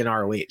easily be in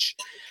ROH.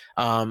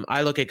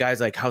 I look at guys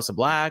like House of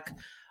Black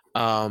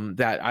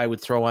that I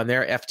would throw on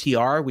there.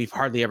 FTR, we've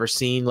hardly ever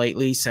seen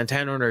lately.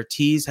 Santana and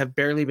Ortiz have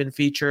barely been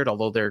featured,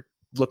 although they're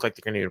look like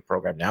they're going to need a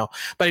program now.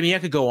 But I mean, I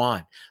could go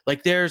on.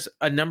 Like there's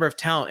a number of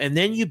talent, and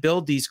then you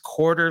build these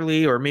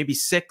quarterly or maybe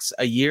 6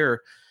 a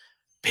year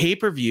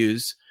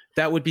pay-per-views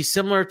that would be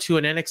similar to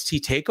an NXT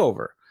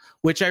takeover,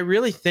 which I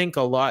really think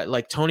a lot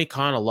like Tony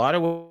Khan, a lot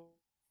of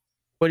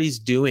what he's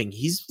doing,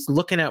 he's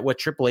looking at what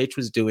Triple H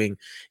was doing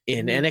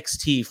in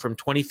NXT from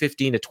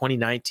 2015 to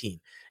 2019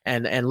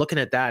 and looking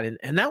at that.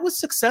 And that was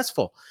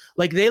successful.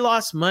 Like they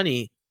lost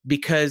money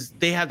because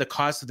they had the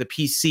cost of the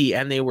PC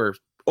and they were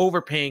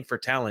overpaying for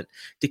talent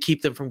to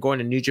keep them from going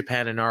to New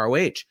Japan and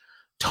ROH.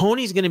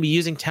 Tony's going to be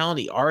using talent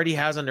he already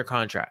has under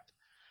contract,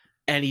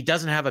 and he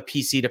doesn't have a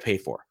PC to pay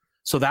for.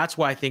 So that's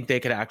why I think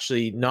they could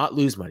actually not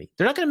lose money.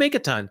 They're not going to make a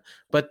ton,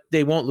 but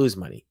they won't lose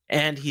money.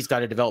 And he's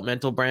got a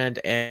developmental brand,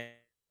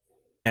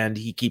 and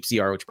he keeps the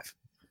ROH.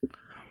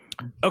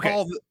 Okay.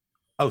 Paul,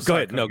 go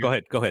ahead. No, go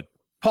ahead.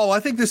 Paul,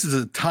 I think this is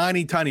a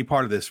tiny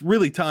part of this,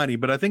 really tiny,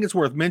 but I think it's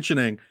worth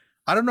mentioning.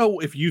 I don't know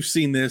if you've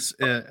seen this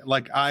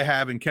like I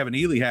have and Kevin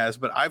Ely has,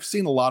 but I've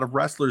seen a lot of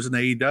wrestlers in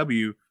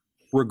AEW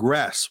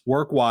regress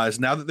work-wise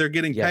now that they're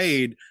getting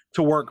paid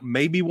to work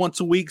maybe once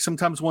a week,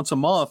 sometimes once a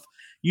month.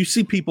 You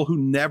see people who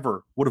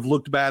never would have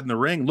looked bad in the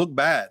ring look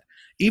bad.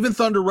 Even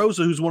Thunder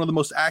Rosa, who's one of the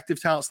most active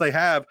talents they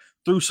have,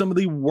 threw some of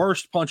the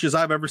worst punches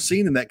I've ever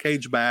seen in that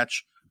cage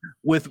match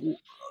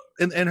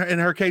in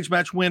her cage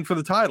match win for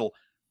the title.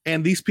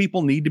 And these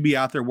people need to be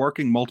out there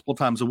working multiple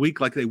times a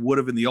week like they would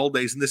have in the old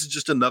days. And this is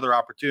just another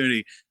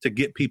opportunity to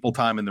get people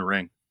time in the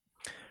ring.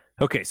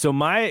 Okay, so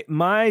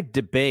my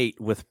debate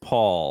with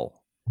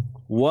Paul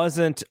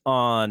wasn't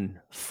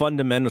on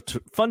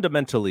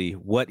fundamentally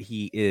what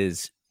he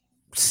is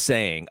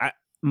saying.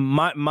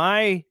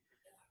 My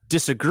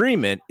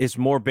disagreement is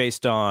more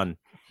based on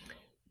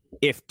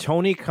if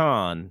Tony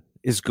Khan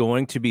is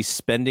going to be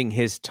spending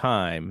his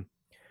time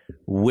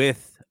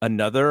with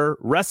another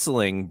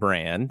wrestling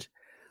brand,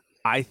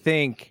 I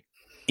think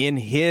in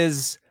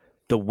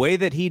the way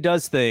that he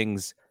does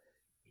things,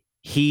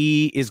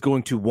 he is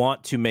going to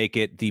want to make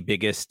it the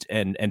biggest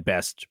and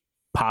best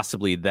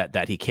possibly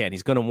that he can.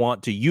 He's going to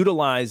want to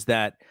utilize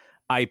that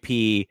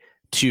IP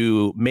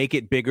to make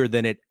it bigger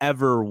than it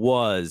ever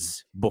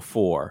was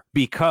before,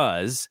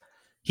 because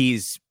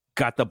he's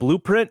got the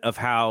blueprint of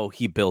how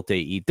he built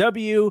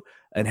AEW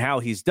and how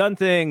he's done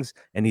things,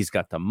 and he's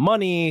got the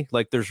money.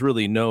 Like there's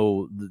really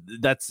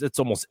it's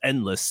almost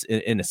endless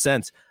in a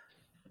sense.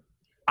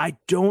 I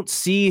don't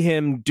see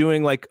him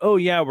doing like, oh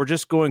yeah, we're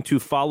just going to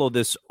follow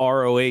this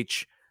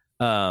ROH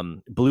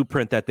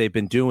blueprint that they've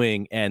been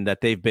doing and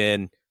that they've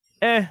been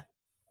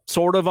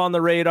sort of on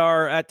the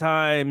radar at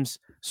times,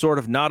 sort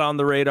of not on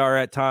the radar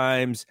at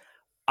times.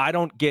 I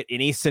don't get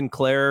any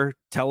Sinclair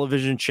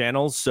television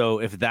channels, so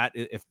if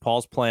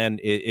Paul's plan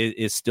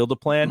is still the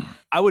plan,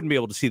 I wouldn't be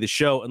able to see the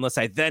show unless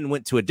I then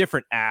went to a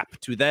different app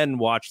to then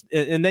watch.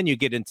 And then you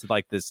get into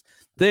like this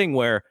thing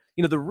where,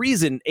 you know, the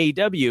reason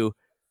AEW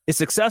is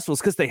successful is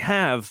because they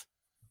have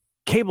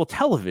cable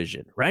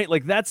television, right?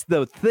 Like that's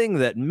the thing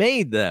that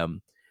made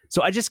them.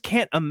 So I just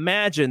can't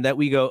imagine that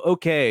we go,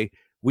 okay,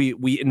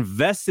 we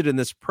invested in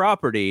this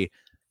property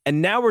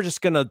and now we're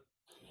just going to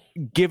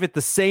give it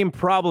the same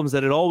problems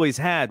that it always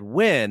had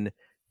when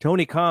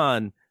Tony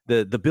Khan,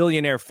 the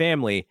billionaire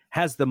family,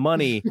 has the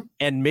money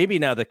and maybe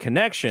now the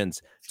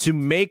connections to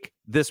make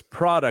this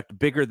product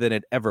bigger than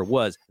it ever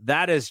was.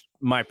 That is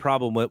my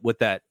problem with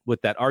that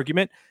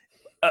argument.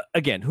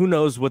 Again, who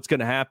knows what's going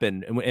to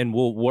happen, and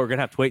we're going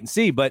to have to wait and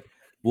see, but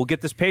we'll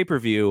get this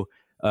pay-per-view.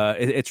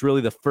 It's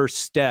really the first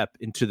step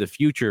into the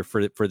future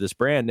for this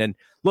brand. And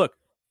look,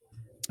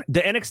 the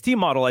NXT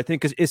model, I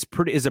think, is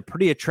a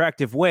pretty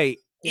attractive way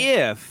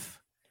if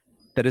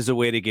that is a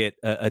way to get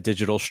a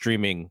digital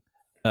streaming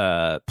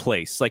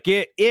place. Like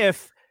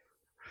if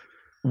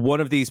one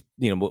of these,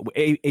 you know,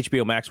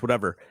 HBO Max,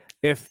 whatever,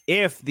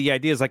 if the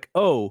idea is like,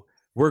 oh,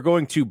 we're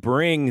going to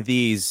bring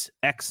these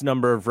X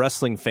number of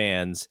wrestling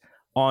fans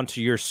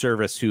onto your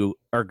service who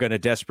are going to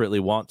desperately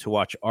want to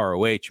watch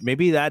ROH,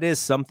 maybe that is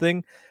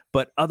something,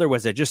 but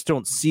otherwise I just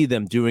don't see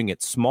them doing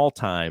it small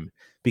time,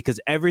 because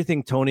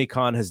everything Tony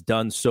Khan has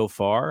done so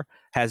far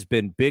has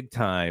been big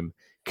time,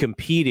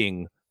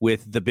 competing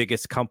with the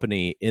biggest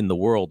company in the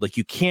world. Like,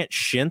 you can't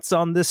shints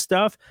on this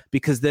stuff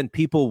because then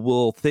people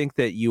will think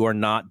that you are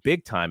not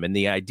big time. And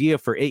the idea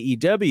for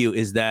AEW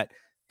is that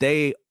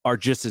they are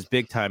just as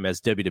big time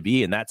as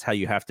WWE, and that's how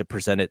you have to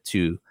present it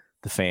to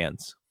the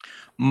fans.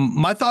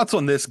 My thoughts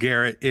on this,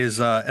 Garrett, is,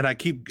 and I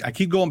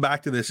keep going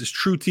back to this, is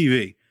True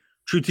TV.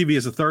 True TV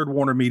is a third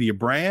Warner Media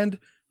brand.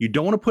 You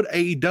don't want to put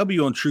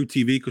AEW on True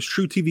TV because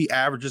True TV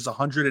averages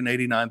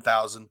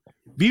 189,000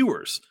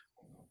 viewers.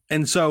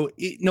 And so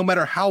no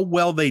matter how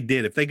well they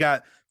did, if they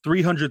got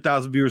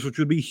 300,000 viewers, which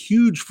would be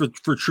huge for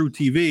True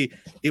TV,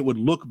 it would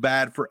look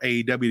bad for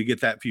AEW to get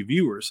that few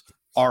viewers.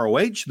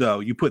 ROH, though,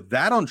 you put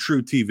that on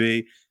True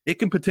TV, it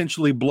can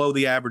potentially blow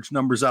the average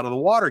numbers out of the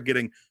water,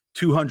 getting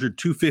 200,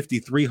 250,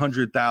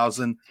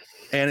 300,000.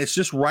 And it's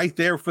just right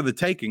there for the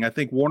taking. I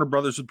think Warner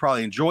Brothers would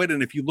probably enjoy it.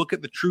 And if you look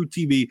at the True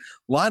TV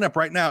lineup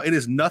right now, it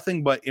is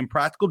nothing but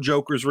Impractical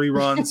Jokers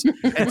reruns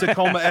and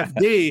Tacoma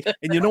FD.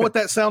 And you know what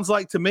that sounds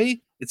like to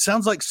me? It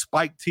sounds like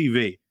Spike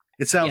TV.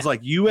 It sounds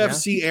like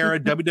UFC era,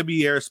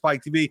 WWE era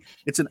Spike TV.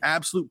 It's an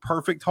absolute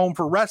perfect home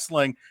for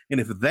wrestling. And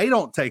if they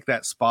don't take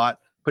that spot,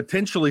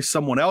 potentially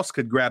someone else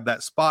could grab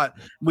that spot.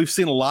 We've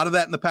seen a lot of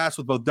that in the past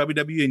with both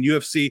WWE and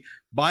UFC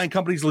buying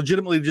companies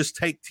legitimately just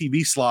take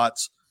TV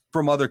slots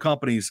from other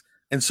companies.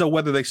 And so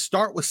whether they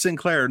start with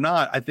Sinclair or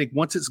not, I think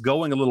once it's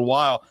going a little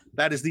while,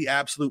 that is the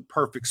absolute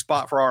perfect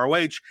spot for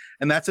ROH.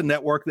 And that's a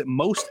network that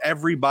most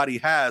everybody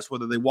has,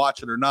 whether they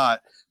watch it or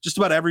not. Just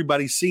about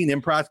everybody's seen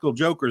Impractical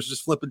Jokers,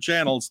 just flipping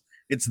channels.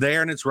 It's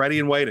there and it's ready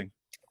and waiting.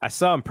 I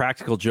saw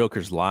Impractical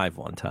Jokers live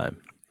one time.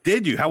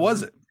 Did you? How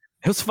was it?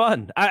 It was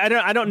fun. I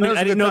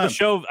didn't know the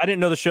show. I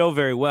didn't know the show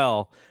very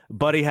well.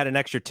 Buddy had an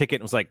extra ticket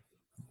and was like,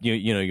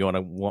 you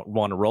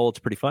want to roll? It's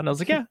pretty fun. I was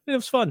like, yeah, it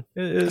was fun.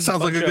 It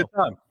sounds like a good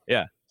time.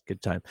 Yeah,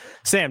 good time.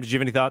 Sam, did you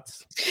have any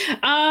thoughts?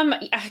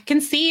 I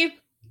can see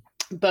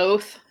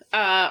both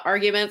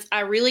arguments.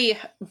 I really,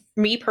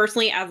 me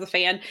personally as a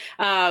fan,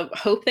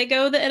 hope they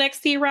go the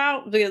NXT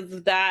route,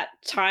 because that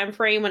time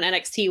frame when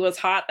NXT was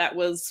hot, that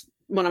was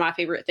one of my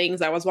favorite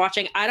things I was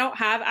watching. I don't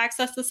have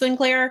access to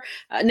Sinclair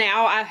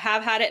now. I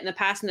have had it in the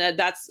past, and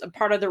that's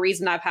part of the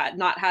reason I've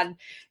not had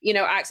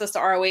access to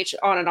ROH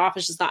on and off,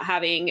 is just not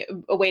having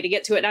a way to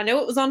get to it. And I know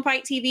it was on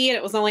Fight TV and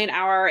it was only an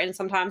hour, and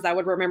sometimes I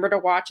would remember to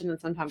watch and then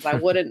sometimes I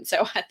wouldn't.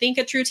 So I think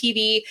a True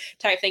TV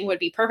type thing would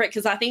be perfect,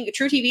 because I think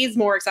True TV is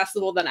more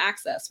accessible than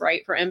Access,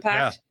 right, for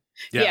Impact.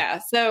 Yeah.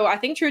 So I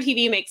think True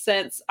TV makes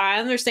sense. I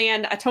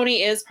understand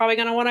Tony is probably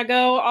going to want to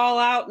go all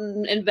out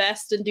and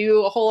invest and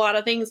do a whole lot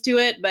of things to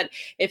it. But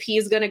if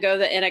he's going to go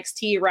the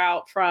NXT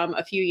route from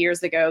a few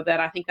years ago,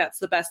 then I think that's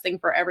the best thing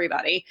for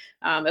everybody.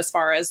 As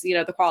far as,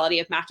 the quality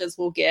of matches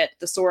we'll get,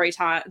 the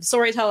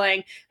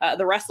storytelling,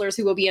 the wrestlers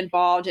who will be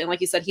involved. And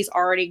like you said, he's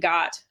already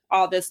got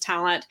all this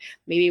talent.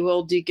 Maybe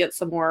we'll get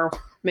some more.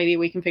 Maybe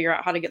we can figure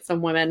out how to get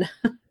some women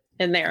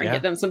in there and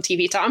give them some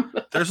TV time.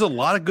 There's a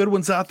lot of good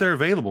ones out there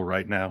available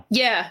right now.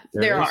 Yeah,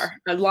 there are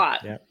a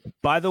lot. Yeah.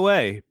 By the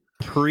way,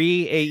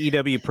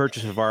 pre-AEW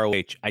purchase of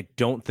ROH, I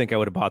don't think I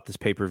would have bought this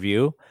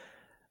pay-per-view.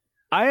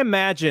 I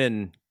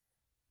imagine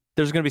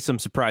there's going to be some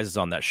surprises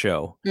on that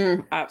show.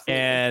 Absolutely.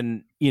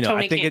 And, Tony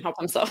I think can't help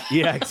himself.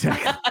 Yeah,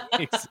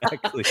 exactly.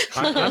 Exactly.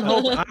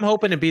 I'm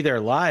hoping to be there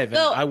live. And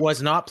I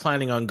was not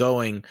planning on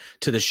going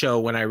to the show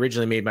when I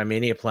originally made my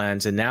Mania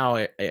plans. And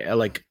now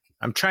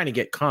I'm trying to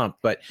get comp,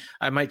 but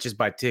I mimight just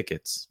buy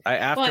tickets.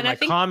 After my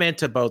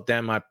comment about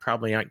them, I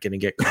probably aren't going to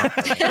get comp.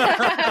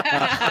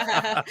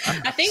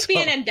 I think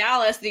being in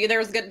Dallas,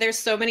 there's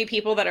so many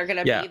people that are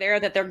going to be there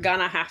that they're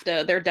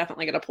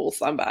definitely going to pull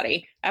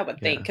somebody, I would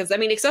think. Because, I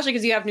mean, especially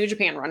because you have New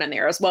Japan running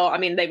there as well. I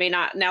mean, they may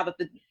not, now that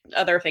the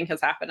other thing has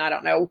happened, I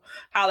don't know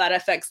how that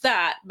affects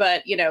that.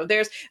 But,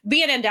 there's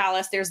being in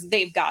Dallas,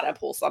 they've got to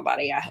pull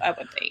somebody, I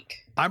would think.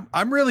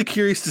 I'm really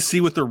curious to see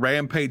what the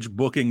Rampage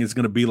booking is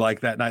going to be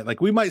like that night.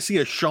 Like, we might see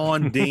a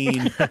Sean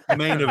Dean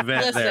main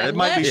event there. It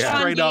might be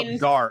straight up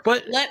dark.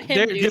 But let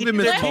him give him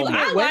his moment.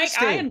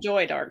 I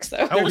enjoy dark, so.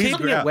 They're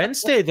taking it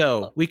Wednesday,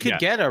 though. We could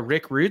get a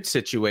Rick Rude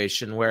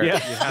situation where you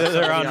have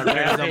they're on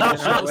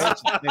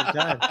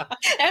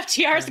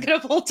FTR's going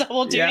to pull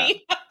double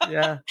duty.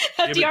 Yeah.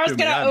 FTR's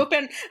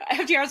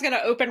going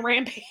to open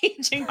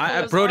Rampage.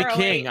 And Brody ROH.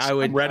 King, I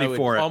would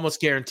almost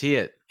guarantee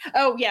it.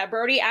 Oh yeah,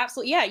 Brody,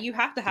 absolutely. Yeah, you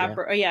have to have.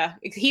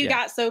 He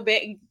got so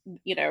big,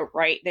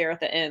 right there at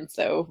the end.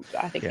 So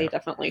I think they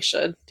definitely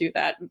should do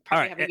that.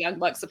 Probably have a Young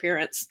Bucks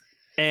appearance.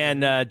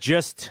 And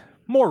just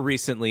more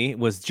recently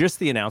was just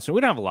the announcement.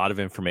 We don't have a lot of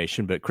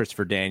information, but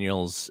Christopher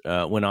Daniels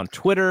went on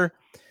Twitter,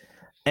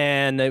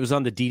 and it was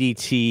on the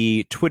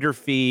DDT Twitter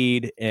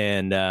feed,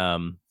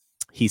 and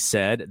he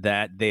said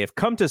that they have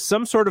come to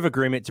some sort of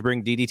agreement to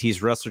bring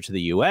DDT's wrestler to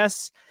the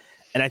U.S.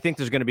 And I think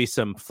there's going to be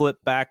some flip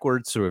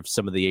backwards, sort of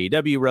some of the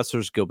AEW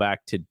wrestlers go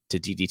back to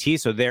DDT.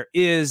 So there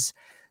is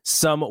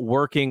some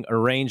working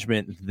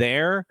arrangement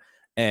there.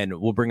 And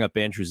we'll bring up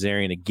Andrew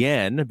Zarian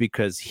again,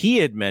 because he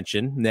had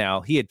mentioned, now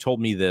he had told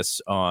me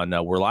this on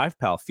We're Live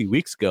Pal a few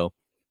weeks ago,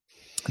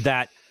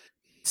 that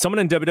someone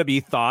in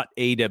WWE thought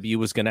AEW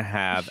was going to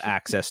have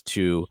access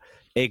to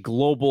a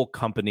global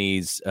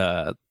company's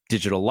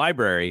digital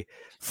library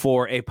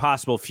for a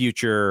possible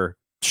future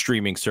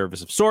streaming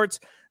service of sorts.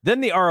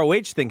 Then the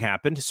ROH thing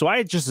happened, so I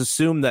had just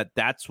assumed that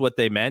that's what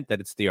they meant, that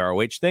it's the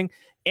ROH thing.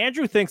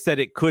 Andrew thinks that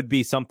it could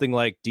be something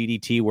like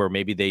DDT, where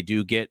maybe they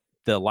do get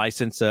the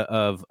license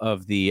of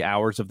the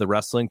hours of the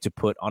wrestling to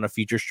put on a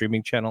future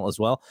streaming channel as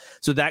well.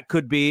 So that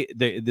could be,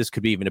 this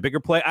could be even a bigger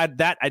play. I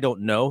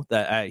don't know.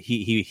 That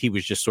he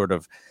was just sort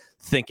of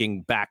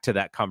thinking back to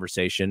that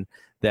conversation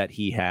that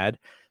he had.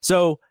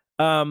 So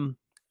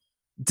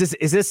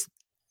is this?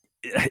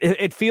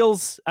 It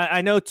feels,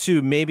 I know,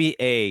 to maybe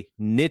a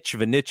niche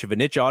of a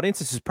niche audience,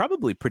 this is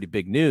probably pretty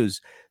big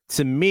news.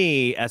 To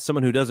me, as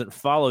someone who doesn't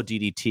follow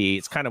DDT,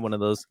 it's kind of one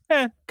of those,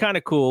 kind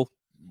of cool.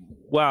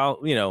 Well,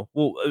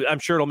 I'm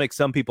sure it'll make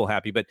some people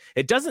happy, but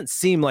it doesn't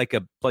seem like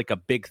a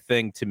big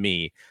thing to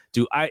me.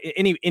 Do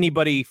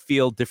anybody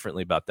feel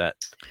differently about that?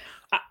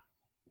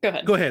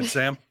 Go ahead,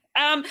 Sam.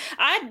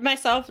 I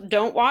myself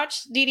don't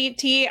watch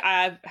DDT.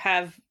 I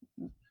have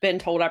been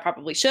told I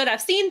probably should.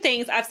 I've seen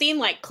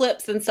like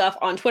clips and stuff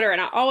on Twitter, and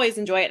I always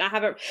enjoy it.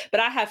 And but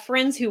I have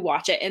friends who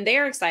watch it, and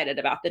they're excited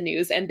about the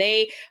news. And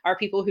they are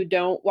people who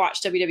don't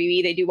watch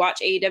WWE. They do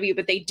watch AEW,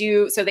 but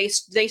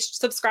they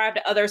subscribe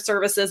to other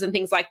services and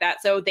things like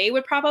that. So they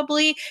would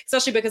probably,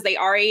 especially because they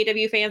are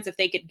AEW fans,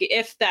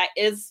 if that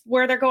is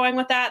where they're going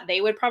with that, they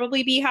would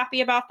probably be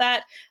happy about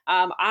that.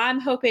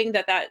 I'm hoping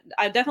that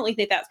I definitely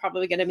think that's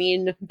probably going to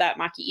mean that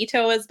Maki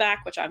Ito is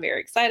back, which I'm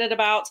very excited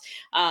about.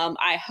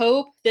 I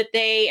hope that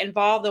they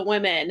involve the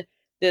women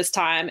this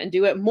time and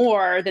do it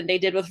more than they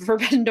did with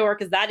Forbidden Door,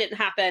 because that didn't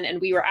happen and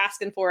we were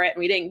asking for it and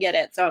we didn't get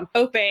it. So I'm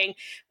hoping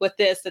with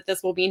this that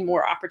this will mean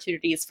more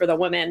opportunities for the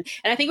women.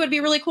 And I think it would be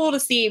really cool to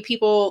see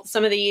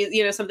some of the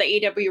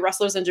AEW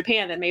wrestlers in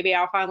Japan. Then maybe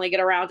I'll finally get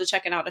around to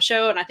checking out a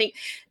show. And I think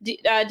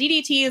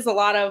DDT is a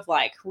lot of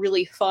like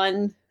really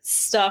fun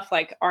stuff,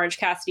 like Orange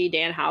Cassidy,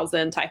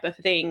 Danhausen type of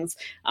things.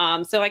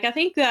 So I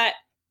think that,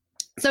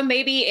 so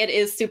maybe it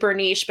is super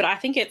niche, but I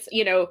think it's,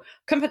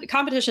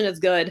 competition is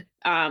good.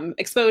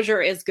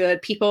 Exposure is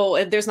good.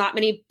 There's not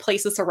many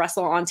places to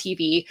wrestle on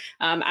TV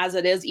as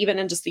it is, even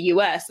in just the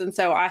US. And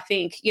so I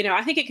think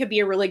it could be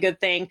a really good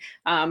thing.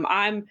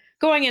 I'm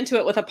going into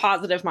it with a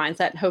positive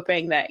mindset,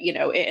 hoping that, it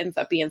ends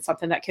up being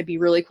something that could be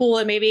really cool.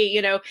 And maybe,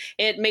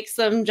 it makes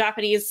some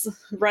Japanese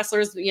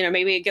wrestlers,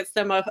 maybe it gets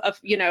them a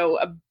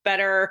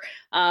better,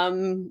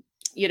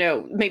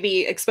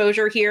 maybe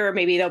exposure here.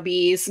 Maybe there'll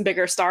be some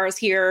bigger stars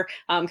here,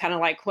 kind of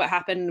like what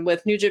happened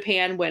with New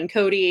Japan when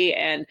Cody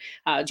and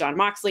John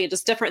Moxley and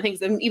just different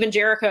things. And even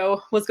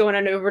Jericho was going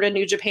on over to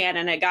New Japan,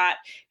 and it got,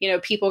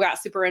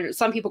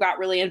 some people got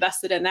really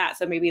invested in that.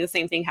 So maybe the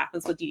same thing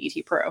happens with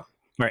DDT Pro.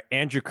 Right.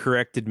 Andrew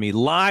corrected me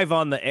live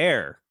on the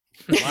air.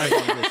 Live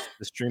on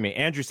the streaming.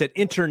 Andrew said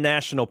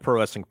international pro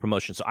wrestling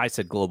promotion. So I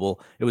said global.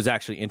 It was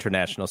actually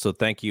international. So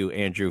thank you,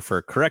 Andrew,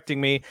 for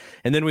correcting me.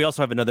 And then we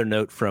also have another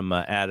note from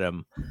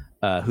Adam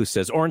who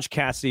says Orange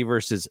Cassidy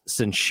versus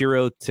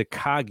Senshiro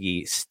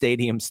Takagi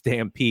Stadium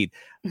Stampede.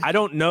 I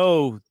don't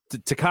know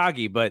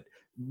Takagi, but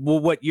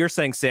what you're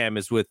saying, Sam,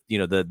 is with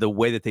the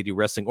way that they do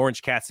wrestling,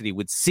 Orange Cassidy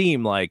would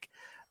seem like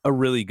a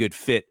really good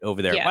fit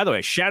over there. Yeah. By the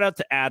way, shout out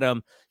to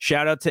Adam,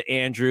 shout out to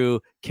Andrew,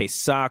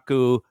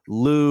 Keisaku,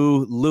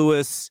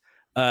 Lewis,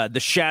 the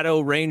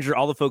Shadow Ranger,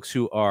 all the folks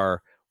who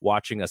are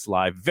watching us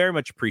live. Very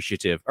much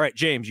appreciative. All right,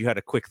 James, you had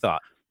a quick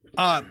thought.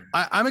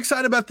 I'm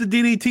excited about the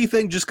DDT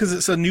thing just because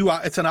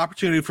it's an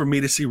opportunity for me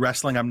to see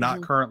wrestling I'm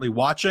not currently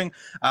watching.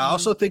 I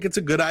also think it's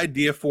a good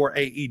idea for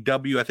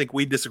AEW. I think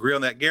we disagree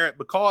on that, Garrett,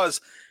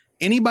 because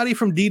anybody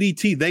from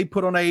DDT, they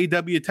put on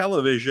AEW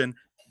television,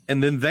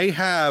 and then they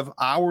have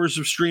hours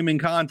of streaming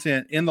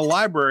content in the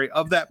library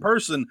of that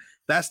person.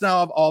 That's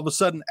now all of a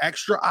sudden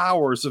extra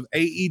hours of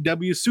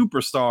AEW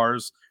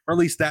superstars, or at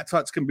least that's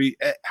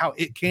how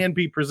it can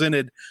be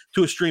presented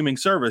to a streaming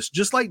service.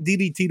 Just like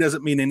DDT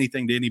doesn't mean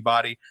anything to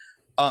anybody,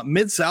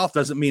 Mid-South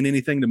doesn't mean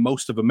anything to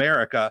most of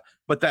America,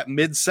 but that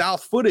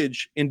Mid-South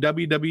footage in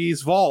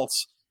WWE's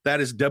vaults,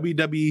 that is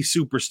WWE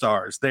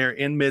superstars. They're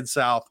in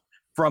Mid-South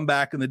from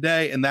back in the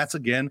day, and that's,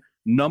 again,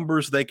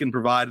 numbers they can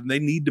provide, and they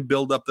need to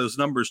build up those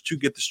numbers to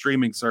get the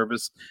streaming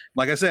service.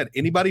 Like I said,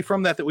 anybody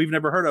from that we've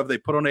never heard of, they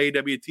put on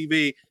AEW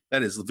TV.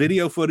 That is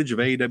video footage of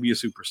AEW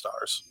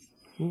superstars.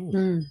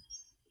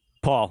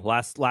 Paul,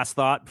 last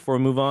thought before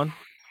we move on.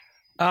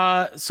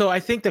 So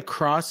I think the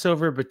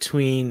crossover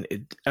between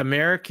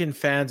American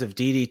fans of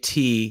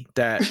DDT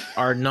that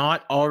are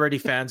not already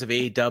fans of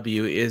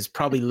AEW is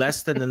probably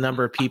less than the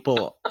number of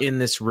people in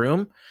this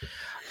room.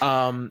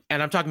 And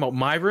I'm talking about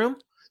my room.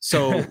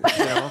 So,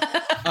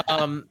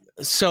 I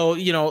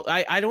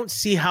don't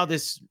see how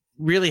this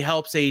really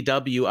helps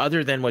AEW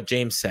other than what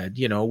James said,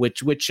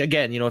 which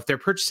again, if they're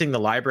purchasing the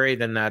library,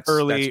 then that's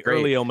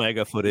early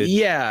Omega footage.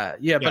 Yeah.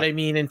 But I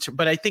mean,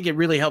 but I think it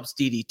really helps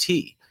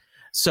DDT.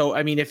 So,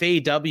 I mean, if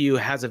AEW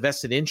has a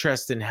vested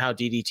interest in how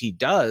DDT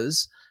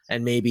does,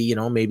 and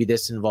maybe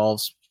this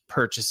involves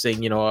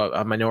purchasing,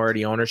 a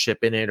minority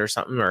ownership in it or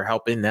something, or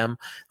helping them,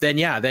 then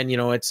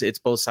it's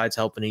both sides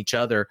helping each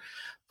other.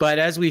 But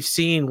as we've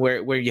seen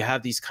where you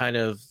have these kind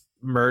of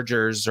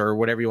mergers or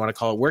whatever you want to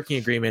call it, working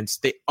agreements,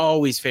 they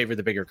always favor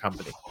the bigger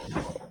company.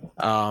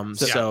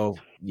 So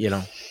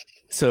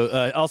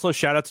also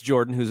shout out to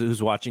Jordan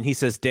who's watching. He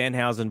says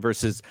Danhausen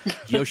versus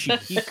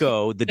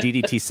Yoshihiko, the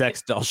DDT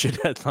sex doll, should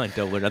headline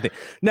Double or Nothing.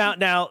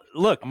 Now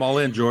look, I'm all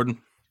in,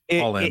 Jordan.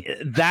 All in.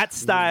 That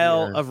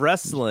style of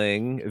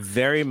wrestling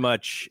very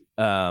much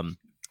can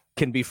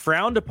be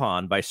frowned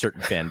upon by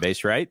certain fan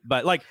base, right?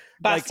 But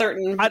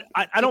certain,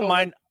 I don't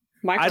mind.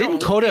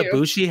 Didn't Kota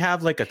Ibushi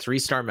have like a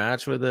 3-star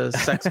match with a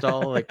sex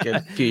doll like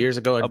a few years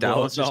ago in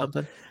Dallas or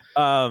something?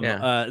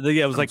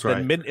 It was like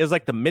it was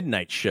like the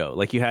midnight show.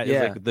 Like you had it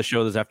was like the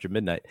show that's after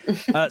midnight.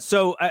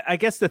 So I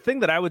guess the thing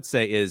that I would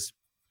say is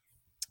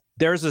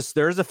there's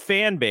a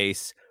fan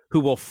base who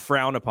will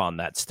frown upon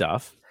that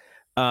stuff.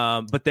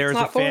 But there's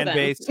a fan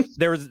base.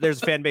 There's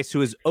a fan base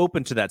who is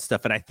open to that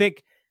stuff, and I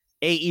think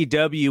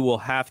AEW will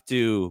have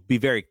to be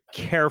very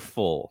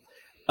careful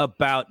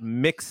about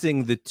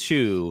mixing the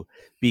two,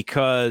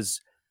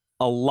 because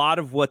a lot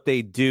of what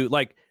they do,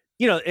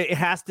 it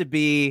has to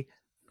be.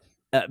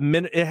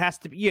 They have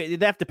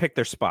to pick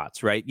their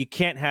spots, right? You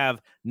can't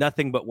have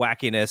nothing but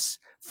wackiness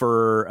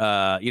for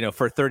a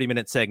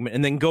 30-minute segment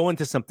and then go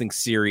into something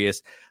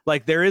serious.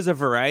 Like, there is a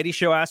variety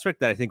show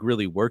aspect that I think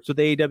really works with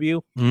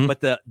AEW,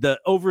 but the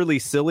overly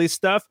silly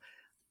stuff,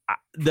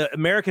 the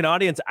American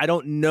audience, I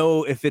don't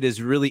know if it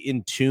is really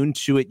in tune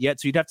to it yet.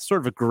 So you'd have to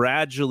sort of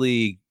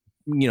gradually,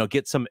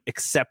 get some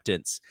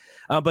acceptance.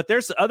 But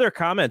there's other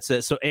comments.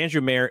 So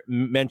Andrew Mayer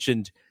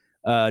mentioned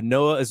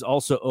Noah is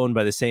also owned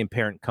by the same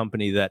parent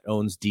company that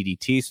owns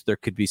DDT, so there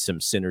could be some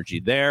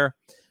synergy there.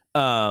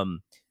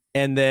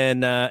 And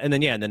then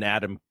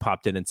Adam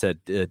popped in and said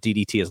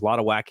DDT has a lot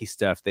of wacky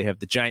stuff. They have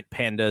the giant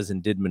pandas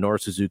and did Minoru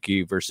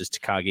Suzuki versus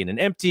Takagi in an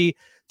empty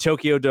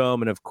Tokyo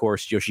Dome, and of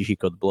course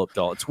Yoshihiko the blow-up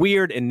doll. It's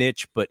weird and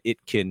niche, but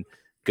it can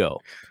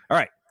go. All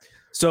right,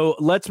 so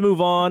let's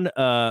move on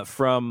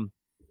from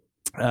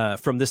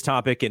this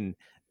topic and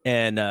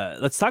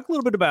let's talk a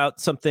little bit about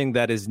something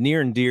that is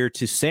near and dear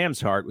to Sam's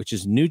heart, which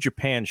is New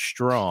Japan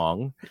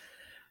Strong.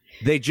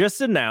 They just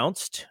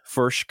announced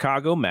for a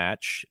Chicago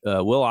match.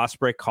 Will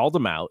Ospreay called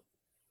him out.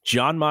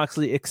 Jon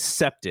Moxley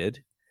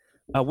accepted.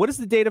 What is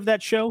the date of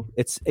that show?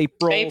 It's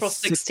April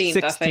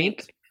 16th, I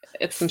think.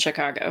 It's in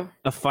Chicago.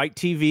 A Fight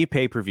TV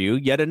pay-per-view.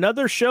 Yet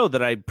another show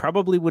that I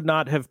probably would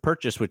not have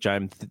purchased, which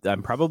I'm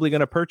probably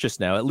going to purchase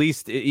now, at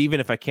least even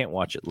if I can't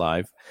watch it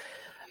live.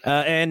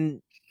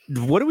 And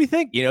what do we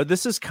think?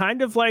 This is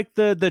kind of like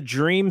the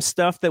dream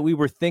stuff that we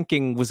were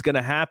thinking was going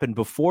to happen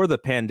before the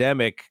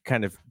pandemic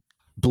kind of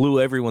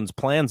blew everyone's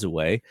plans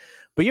away.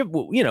 But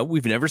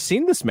we've never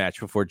seen this match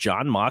before.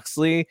 Jon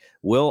Moxley,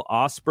 Will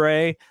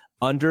Ospreay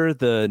under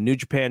the New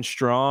Japan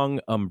Strong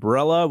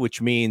umbrella,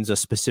 which means a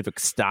specific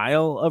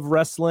style of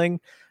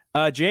wrestling.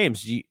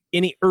 James,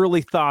 any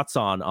early thoughts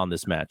on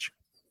this match?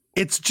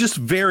 It's just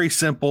very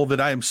simple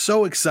that I am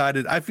so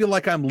excited. I feel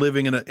like I'm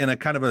living in a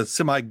kind of a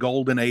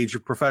semi-golden age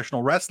of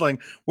professional wrestling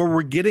where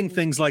we're getting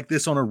things like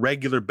this on a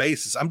regular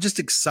basis. I'm just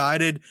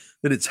excited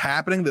that it's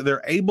happening, that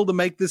they're able to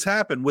make this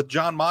happen with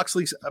Jon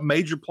Moxley, a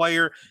major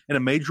player in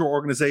a major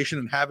organization,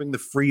 and having the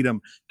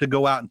freedom to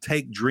go out and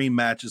take dream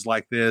matches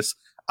like this.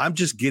 I'm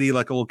just giddy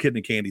like a little kid in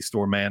a candy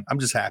store, man. I'm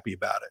just happy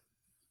about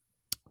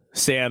it.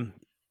 Sam,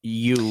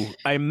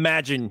 I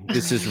imagine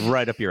this is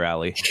right up your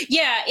alley.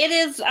 Yeah, it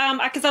is.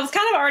 Because I was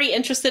kind of already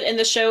interested in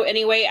the show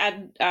anyway.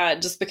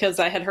 Just because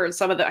I had heard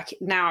some of the.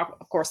 Now,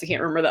 of course, I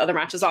can't remember the other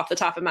matches off the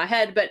top of my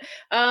head. But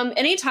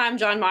anytime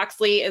Jon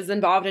Moxley is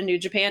involved in New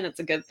Japan, it's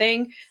a good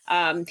thing.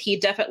 He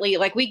definitely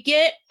we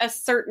get a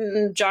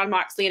certain Jon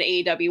Moxley in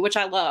AEW, which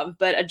I love,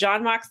 but a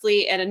Jon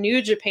Moxley and a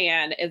New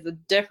Japan is a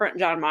different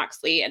Jon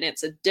Moxley, and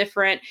it's a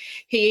different.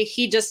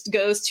 He just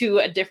goes to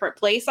a different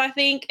place, I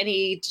think, and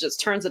he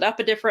just turns it up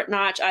a different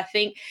notch. I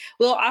think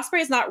Will Ospreay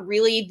is not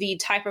really the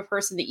type of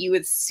person that you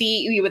would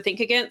think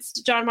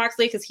against Jon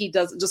Moxley, because he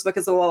does, just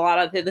because of a lot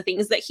of the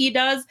things that he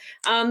does.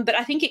 But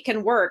I think it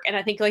can work. And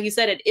I think, like you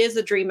said, it is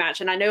a dream match.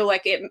 And I know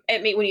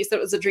when you said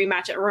it was a dream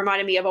match, it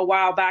reminded me of a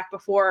while back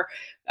before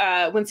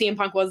when CM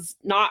Punk was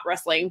not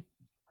wrestling.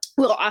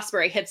 Will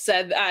Ospreay had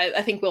said,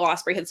 I think Will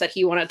Ospreay had said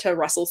he wanted to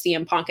wrestle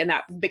CM Punk, and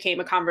that became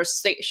a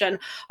conversation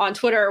on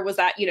Twitter, was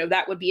that,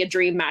 that would be a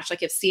dream match.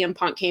 Like, if CM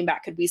Punk came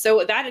back, could be.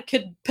 So that it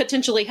could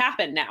potentially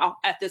happen now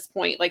at this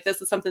point. Like,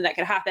 this is something that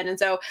could happen. And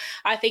so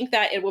I think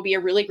that it will be a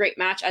really great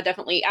match. I've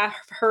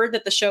heard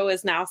that the show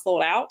is now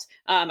sold out.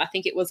 I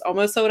think it was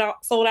almost sold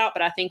out,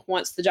 but I think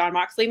once the Jon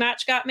Moxley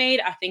match got made,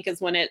 I think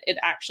is when it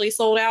actually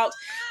sold out.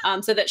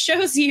 So that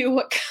shows you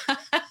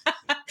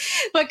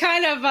what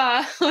kind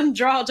of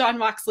draw Jon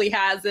Moxley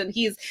has. And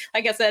he's,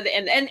 like I said,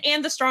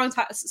 and the strong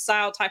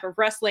style type of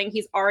wrestling,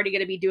 he's already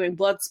going to be doing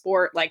blood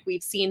sport. Like,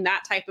 we've seen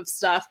that type of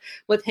stuff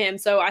with him.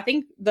 So I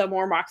think the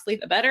more Moxley,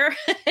 the better.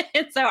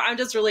 And so I'm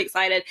just really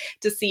excited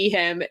to see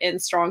him in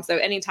strong. So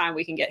anytime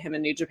we can get him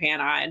in New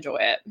Japan, I enjoy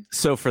it.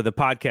 So for the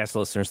podcast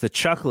listeners, the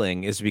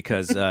chuckling is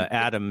because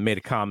Adam made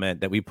a comment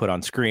that we put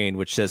on screen,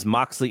 which says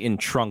Moxley in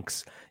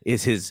trunks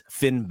is his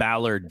Finn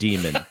Balor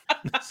demon.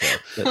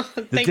 So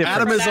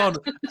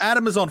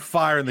Adam is on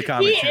fire in the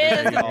comments. He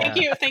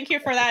is. Thank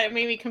you for that. It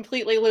made me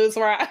completely lose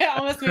where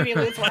I was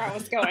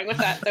going with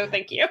that. So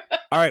thank you.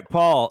 All right,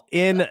 Paul.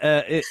 In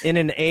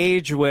an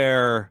age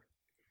where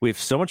we have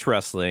so much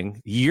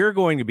wrestling, you're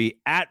going to be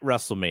at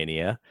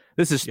WrestleMania.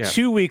 This is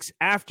 2 weeks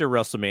after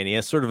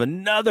WrestleMania, sort of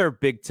another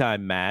big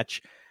time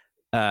match.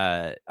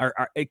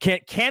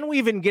 Can we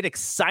even get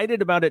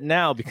excited about it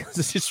now? Because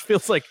it just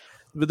feels like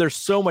there's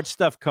so much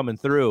stuff coming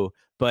through.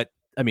 But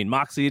I mean,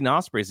 Moxley and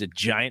Ospreay is a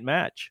giant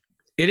match.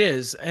 It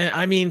is.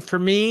 I mean, for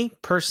me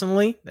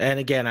personally, and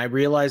again, I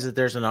realize that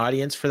there's an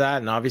audience for that,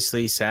 and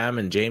obviously Sam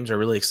and James are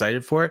really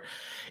excited for it.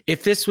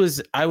 If this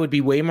was, I would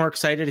be way more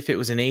excited if it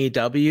was in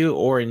AEW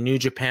or in New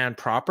Japan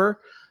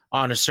proper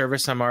on a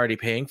service I'm already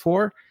paying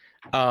for,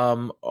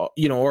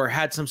 or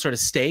had some sort of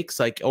stakes,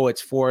 like, oh,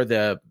 it's for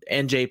the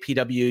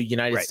NJPW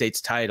United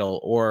States title,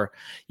 or,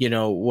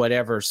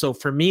 whatever. So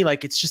for me,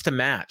 like, it's just a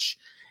match.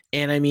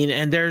 And I mean,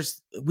 and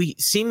we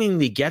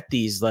seemingly get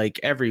these like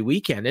every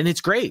weekend, and it's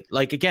great.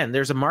 Like, again,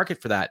 there's a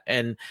market for that,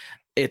 and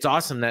it's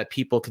awesome that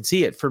people can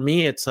see it. For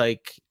me, it's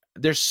like,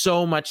 there's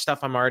so much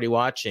stuff I'm already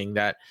watching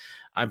that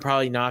I'm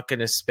probably not going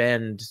to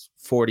spend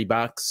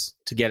 $40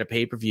 to get a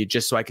pay-per-view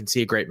just so I can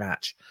see a great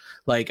match.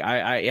 Like,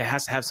 it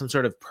has to have some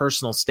sort of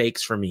personal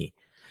stakes for me.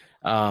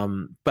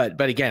 But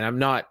again, I'm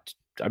not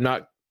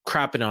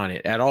crapping on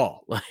it at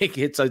all. Like,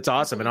 it's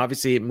awesome, and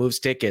obviously it moves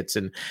tickets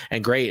and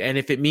great. And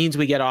if it means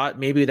we get,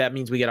 maybe that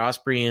means we get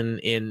Ospreay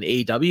in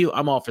AEW,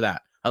 I'm all for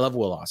that. I love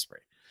Will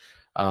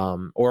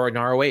Ospreay, or an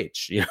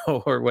ROH,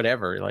 or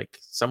whatever, like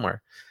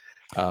somewhere.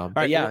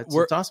 But yeah,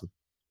 it's awesome.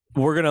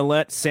 We're gonna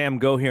let Sam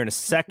go here in a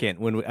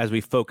second as we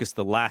focus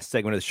the last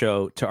segment of the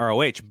show to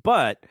ROH.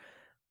 But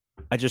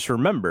I just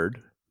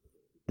remembered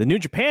the New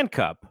Japan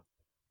Cup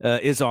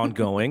is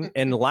ongoing,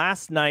 and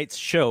last night's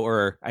show,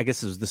 or I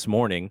guess it was this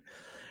morning,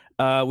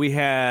 we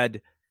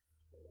had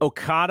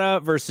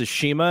Okada versus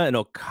Shima, and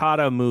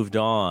Okada moved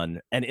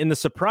on. And in the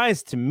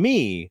surprise to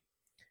me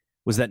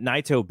was that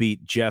Naito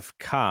beat Jeff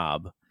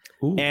Cobb.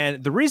 Ooh.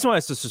 And the reason why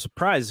it's such a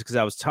surprise is because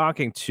I was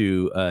talking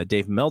to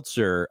Dave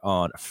Meltzer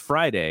on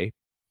Friday,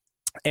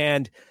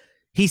 and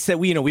he said,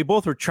 we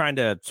both were trying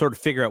to sort of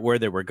figure out where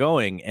they were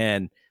going,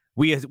 and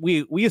we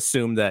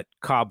assumed that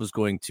Cobb was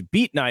going to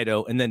beat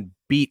Naito and then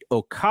beat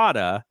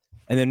Okada,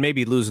 and then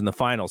maybe lose in the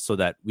finals, so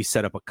that we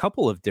set up a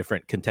couple of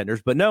different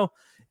contenders. But no,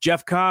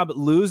 Jeff Cobb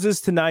loses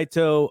to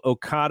Naito,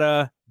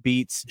 Okada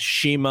beats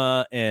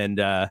Shima,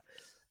 and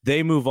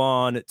they move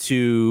on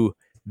to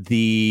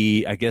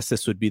I guess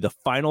this would be the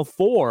final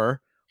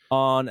four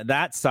on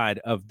that side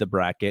of the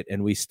bracket.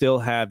 And we still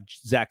have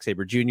Zack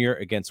Sabre Jr.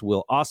 against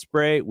Will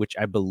Ospreay, which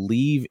I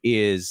believe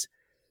is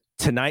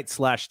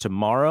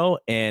tonight/tomorrow,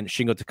 and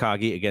Shingo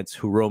Takagi against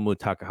Hiromu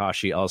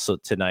Takahashi also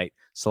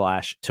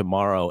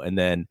tonight/tomorrow. And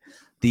then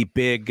the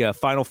big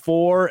final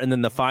four, and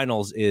then the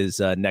finals is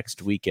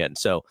next weekend.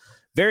 So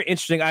very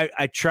interesting.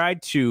 I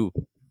tried to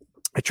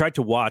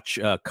watch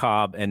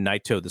Cobb and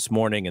Naito this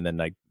morning, and then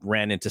I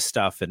ran into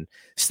stuff and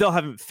still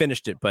haven't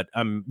finished it. But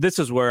this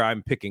is where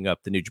I'm picking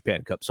up the New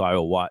Japan Cup, so I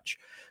will watch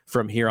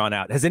from here on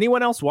out. Has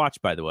anyone else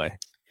watched, by the way?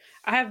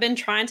 I have been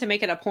trying to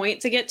make it a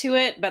point to get to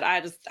it, but I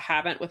just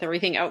haven't with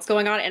everything else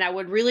going on. And I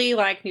would really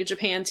like New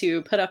Japan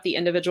to put up the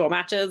individual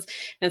matches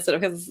instead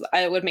of, because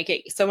it would make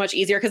it so much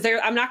easier. Because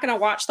I'm not going to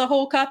watch the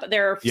whole cup.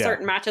 There are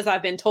certain matches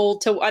I've been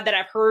told to that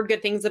I've heard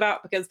good things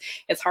about, because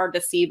it's hard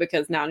to see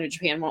because now New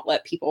Japan won't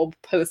let people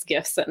post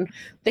gifts and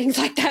things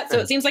like that. So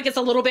it seems like it's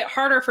a little bit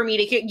harder for me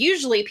to get.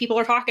 Usually people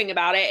are talking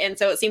about it, and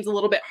so it seems a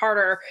little bit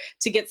harder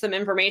to get some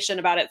information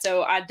about it.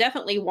 So I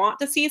definitely want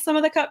to see some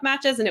of the cup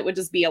matches, and it would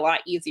just be a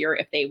lot easier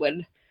if they would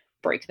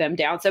break them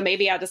down. So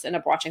maybe I'll just end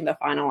up watching the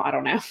final. I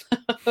don't know.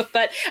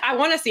 But I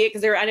want to see it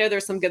because I know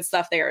there's some good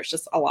stuff there. It's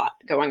just a lot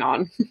going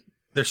on.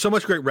 There's so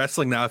much great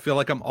wrestling now. I feel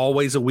like I'm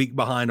always a week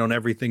behind on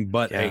everything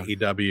but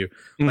AEW.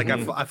 Like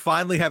I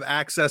finally have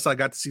access. I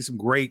got to see some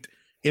great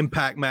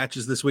Impact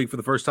matches this week for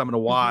the first time in a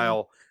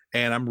while.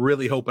 And I'm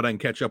really hoping I can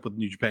catch up with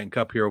New Japan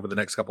Cup here over the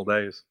next couple of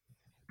days.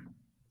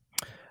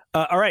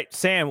 All right,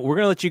 Sam, we're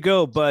going to let you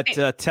go, but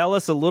tell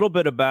us a little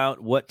bit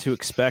about what to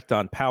expect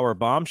on Power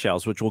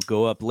Bombshells, which will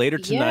go up later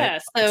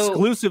tonight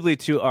exclusively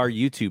to our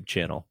YouTube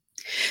channel.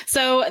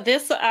 So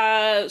this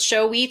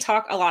show, we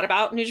talk a lot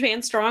about New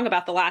Japan Strong,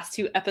 about the last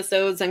 2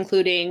 episodes,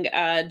 including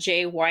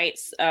Jay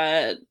White's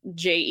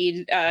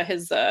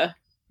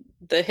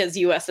his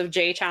US of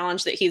J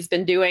challenge that he's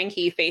been doing.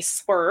 He faced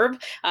Swerve.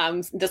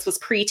 This was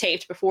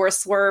pre-taped before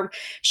Swerve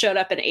showed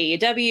up in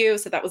AEW,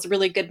 so that was a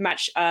really good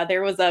match.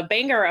 There was a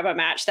banger of a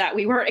match that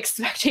we weren't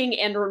expecting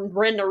in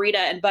Ren Narita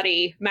and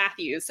Buddy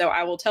Matthews, so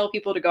I will tell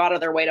people to go out of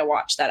their way to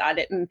watch that. I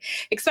didn't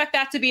expect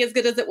that to be as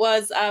good as it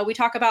was. We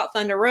talk about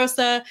Thunder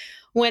Rosa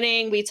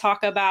winning. We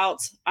talk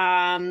about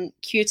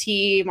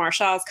QT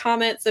Marshall's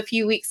comments a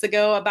few weeks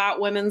ago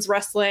about women's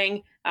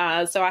wrestling.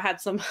 So I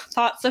had some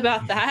thoughts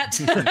about that.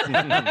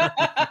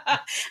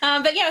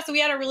 But yeah, so we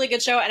had a really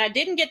good show, and I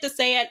didn't get to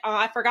say it.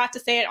 I forgot to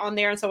say it on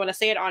there, and so I want to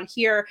say it on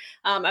here.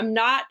 I'm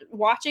not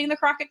watching the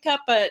Crockett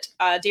Cup, but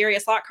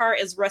Darius Lockhart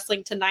is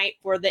wrestling tonight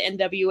for the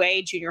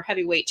NWA Junior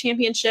Heavyweight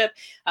Championship.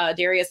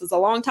 Darius is a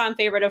longtime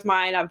favorite of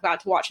mine. I've got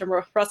to watch him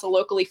wrestle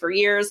locally for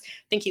years.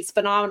 I think he's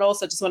phenomenal.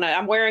 So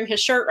I'm wearing his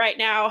shirt right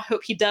now.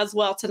 Hope he does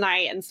well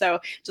tonight. And so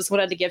just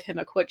wanted to give him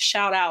a quick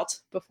shout out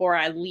before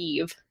I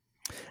leave.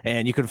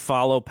 And you can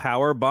follow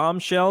Power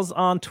Bombshells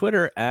on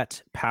Twitter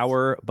at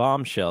Power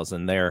Bombshells,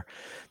 and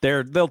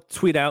they'll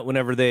tweet out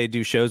whenever they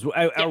do shows.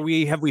 Have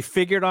we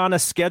figured on a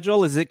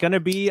schedule? Is it going to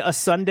be a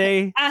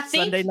Sunday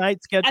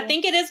night schedule? I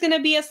think it is going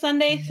to be a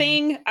Sunday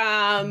thing.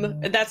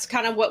 That's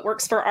kind of what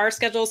works for our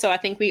schedule. So I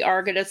think we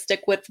are going to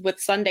stick with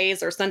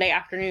Sundays or Sunday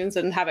afternoons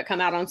and have it come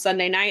out on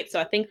Sunday night.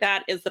 So I think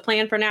that is the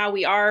plan for now.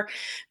 We are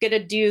going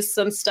to do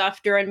some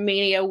stuff during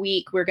Mania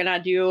week. We're going to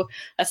do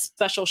a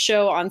special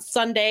show on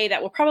Sunday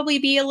that will probably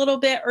be a little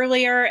bit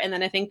earlier. And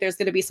then I think there's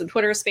going to be some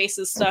Twitter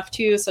Spaces stuff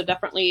too. So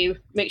definitely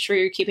make sure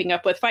you're keeping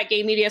up with Fight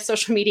Game Media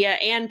social media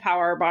and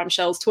Power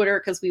Bombshells Twitter,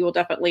 because we will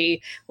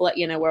definitely let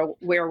you know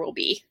where we'll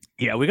be.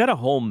 Yeah, we got a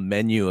whole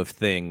menu of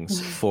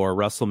things for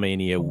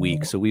WrestleMania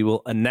week. So we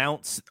will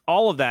announce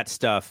all of that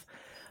stuff.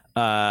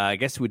 I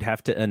guess we'd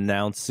have to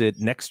announce it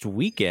next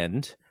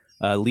weekend,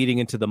 leading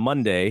into the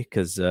Monday,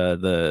 because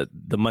the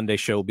Monday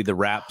show will be the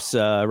Wraps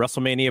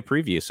WrestleMania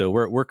preview. So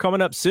we're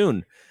coming up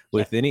soon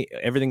with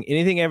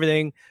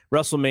everything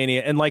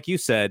WrestleMania. And like you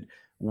said,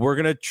 we're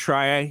going to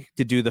try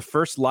to do the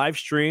first live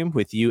stream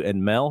with you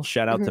and Mel.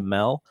 Shout out to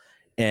Mel.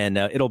 And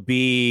it'll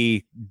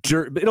be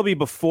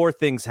before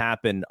things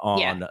happen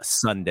on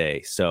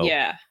Sunday. So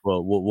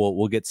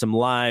we'll get some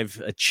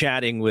live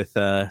chatting with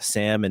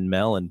Sam and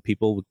Mel and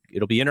people.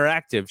 It'll be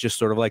interactive, just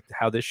sort of like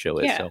how this show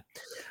is. Yeah. So,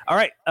 all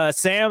right,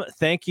 Sam,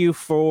 thank you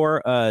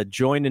for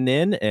joining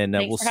in, and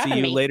we'll see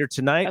you later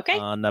tonight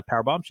on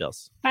Power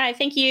Bombshells. Bye.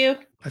 Thank you.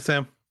 Hi,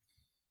 Sam.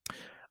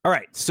 All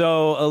right,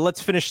 so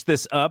let's finish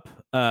this up.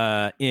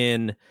 Let's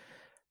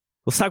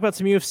talk about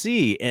some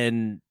UFC.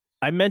 And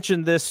I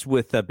mentioned this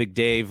with Big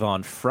Dave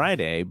on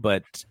Friday,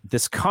 but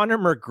this Conor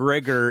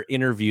McGregor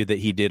interview that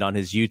he did on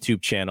his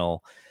YouTube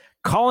channel,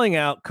 calling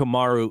out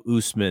Kamaru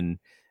Usman,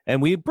 and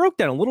we broke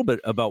down a little bit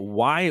about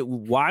why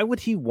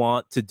would he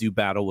want to do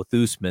battle with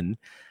Usman,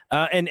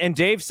 and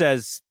Dave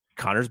says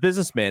Conor's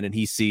businessman, and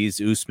he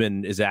sees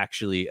Usman is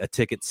actually a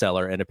ticket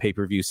seller and a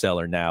pay-per-view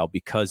seller now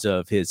because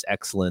of his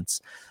excellence.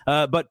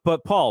 But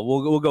Paul,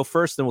 we'll go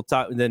first, then we'll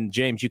talk. And then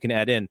James, you can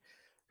add in.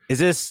 Is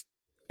this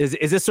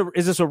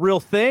a real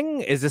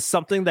thing? Is this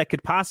something that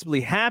could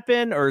possibly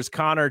happen, or is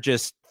Conor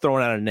just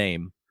throwing out a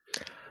name?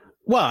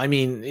 Well, I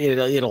mean,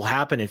 it'll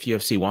happen if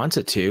UFC wants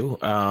it to,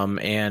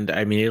 and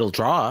I mean, it'll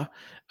draw.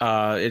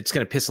 It's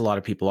going to piss a lot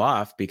of people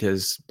off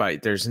because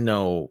there's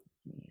no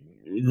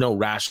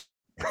rational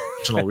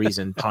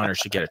reason Conor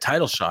should get a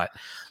title shot.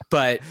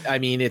 But I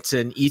mean, it's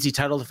an easy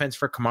title defense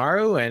for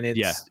Kamaru, and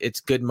it's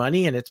good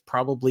money, and it's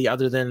probably,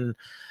 other than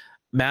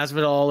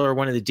Masvidal or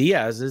one of the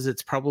Diaz's,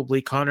 it's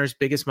probably Conor's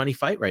biggest money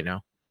fight right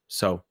now.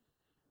 So,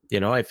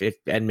 if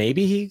and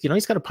maybe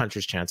he's got a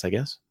puncher's chance, I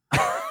guess,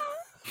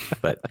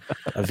 but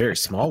a very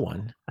small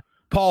one.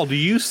 Paul, do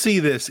you see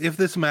this? If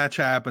this match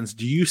happens,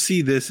 do you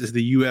see this as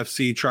the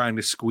UFC trying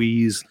to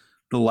squeeze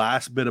the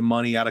last bit of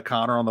money out of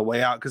Conor on the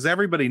way out? Because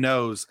everybody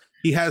knows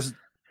he has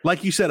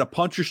like you said, a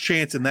puncher's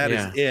chance, and that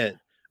is it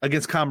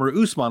against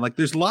Kamaru Usman. Like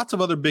there's lots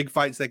of other big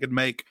fights they could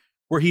make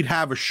where he'd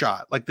have a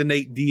shot, like the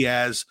Nate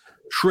Diaz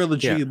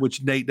trilogy,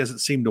 which Nate doesn't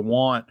seem to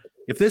want.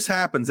 If this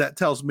happens, that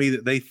tells me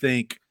that they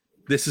think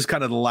this is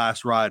kind of the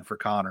last ride for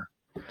Conor.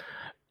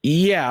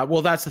 Yeah,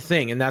 well, that's the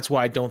thing, and that's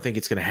why I don't think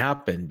it's going to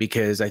happen,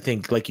 because I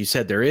think, like you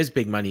said, there is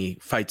big money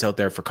fights out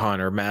there for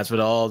Conor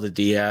Masvidal,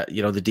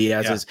 the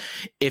Diaz's.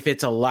 If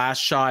it's a last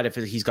shot, if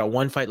he's got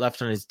one fight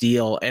left on his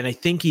deal, and I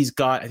think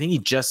he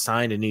just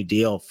signed a new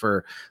deal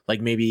for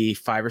like maybe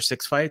 5 or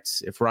 6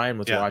 fights. If Ryan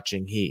was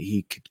watching,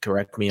 he could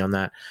correct me on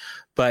that.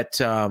 But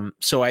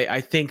so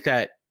I think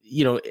that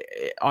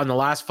on the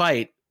last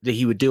fight that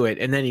he would do it,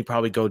 and then he'd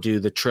probably go do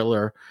the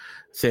Triller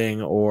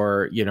thing,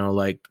 or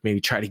like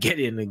maybe try to get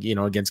in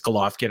against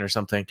Golovkin or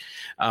something,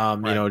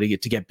 to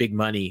get big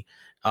money,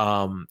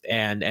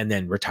 and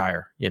then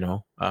retire.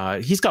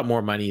 He's got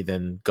more money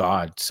than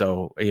God,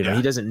 so he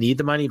doesn't need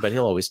the money, but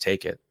he'll always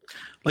take it.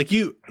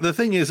 The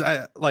thing is,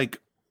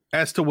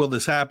 as to will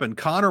this happen,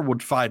 Conor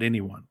would fight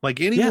anyone, like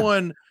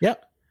anyone.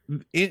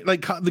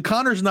 The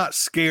Conor's not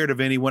scared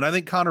of anyone. I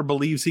think Conor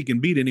believes he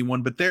can beat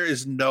anyone, but there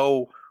is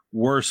no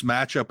worse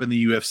matchup in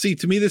the UFC.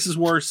 To me, this is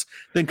worse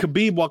than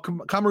Khabib. While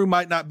Kamaru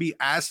might not be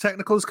as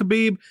technical as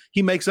Khabib,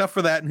 he makes up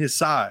for that in his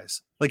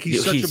size. Like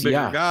he's such a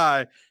bigger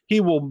guy.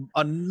 He will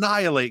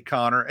annihilate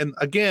Conor. And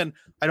again,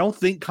 I don't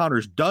think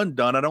Conor's done.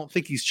 I don't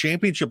think he's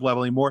championship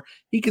level anymore.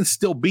 He can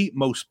still beat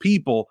most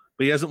people,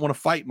 but he doesn't want to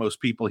fight most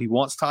people. He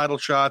wants title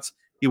shots.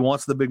 He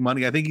wants the big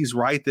money. I think he's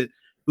right that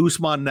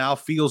Usman now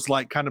feels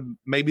like kind of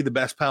maybe the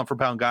best pound for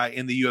pound guy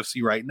in the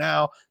UFC right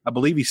now. I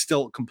believe he's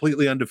still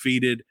completely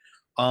undefeated.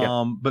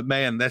 But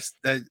man,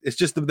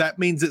 that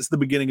means it's the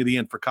beginning of the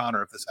end for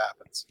Conor if this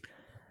happens.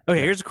 Okay,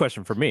 here's a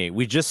question for me.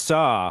 We just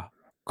saw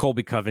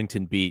Colby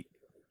Covington beat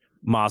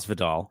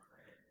Masvidal.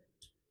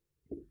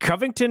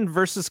 Covington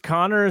versus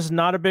Conor is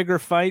not a bigger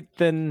fight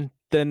than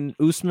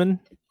Usman.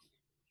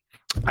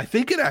 I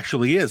think it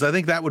actually is. I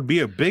think that would be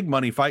a big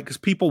money fight because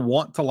people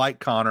want to like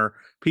Conor.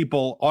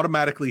 People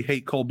automatically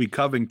hate Colby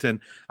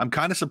Covington. I'm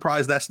kind of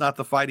surprised that's not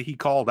the fight he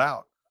called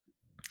out.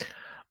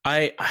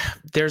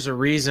 There's a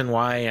reason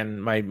why,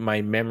 and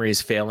my memory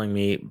is failing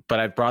me, but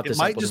I've brought this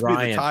up with Ryan. It might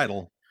just be the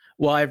title.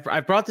 Well,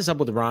 I've brought this up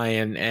with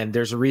Ryan, and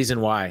there's a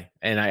reason why,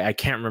 and I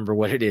can't remember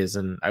what it is,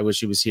 and I wish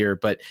he was here,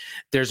 but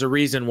there's a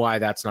reason why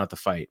that's not the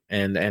fight,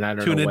 and I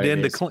don't know what it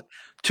is.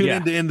 Tune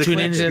into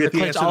the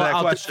clinch.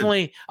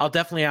 I'll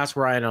definitely ask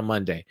Ryan on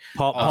Monday.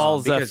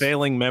 Paul's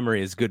failing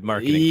memory is good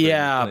marketing.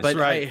 Yeah, but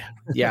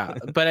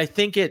but I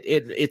think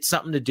it's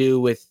something to do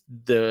with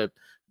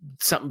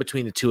something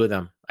between the two of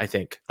them, I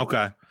think.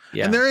 Okay.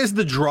 Yeah. And there is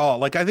the draw.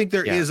 Like, I think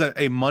there is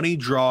a money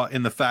draw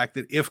in the fact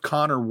that if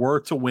Conor were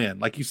to win,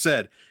 like you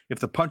said, if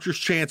the puncher's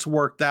chance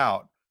worked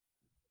out,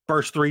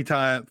 first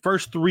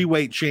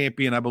three-weight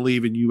champion, I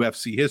believe, in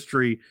UFC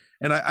history.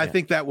 And I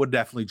think that would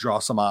definitely draw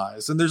some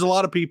eyes. And there's a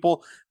lot of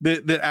people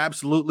that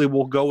absolutely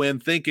will go in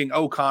thinking,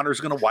 oh, Conor's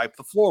going to wipe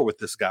the floor with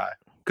this guy,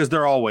 because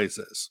there always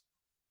is.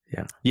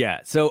 Yeah. Yeah.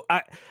 So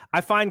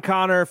I find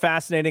Conor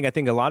fascinating. I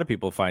think a lot of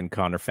people find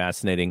Conor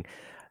fascinating.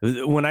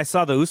 When I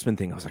saw the Usman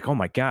thing, I was like, oh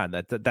my God,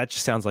 that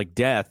just sounds like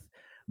death.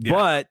 Yeah.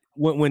 But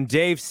when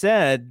Dave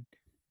said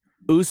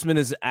Usman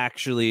is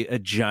actually a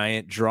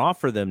giant draw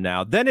for them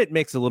now, then it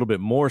makes a little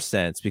bit more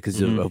sense because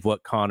of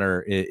what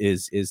Conor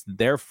is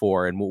there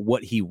for and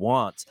what he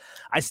wants.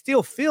 I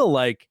still feel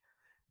like,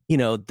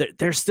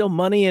 there's still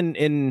money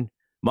in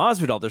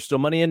Masvidal. There's still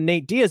money in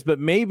Nate Diaz, but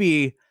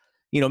maybe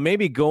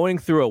going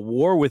through a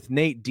war with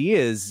Nate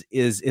Diaz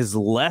is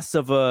less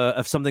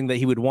of something that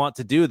he would want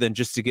to do than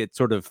just to get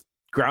sort of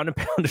ground and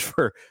pounded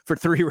for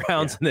 3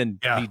 rounds and then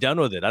be done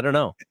with it. I don't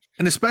know.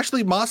 And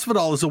especially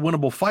Masvidal is a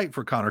winnable fight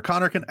for Conor.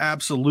 Conor can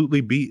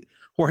absolutely beat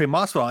Jorge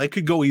Masvidal. It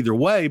could go either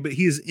way, but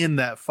he's in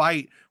that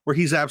fight where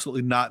he's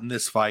absolutely not in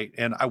this fight.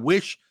 And I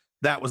wish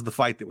that was the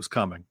fight that was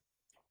coming.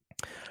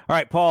 All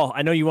right, Paul,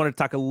 I know you want to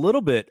talk a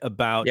little bit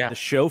about the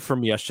show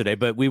from yesterday,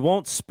 but we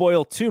won't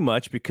spoil too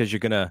much because you're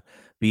going to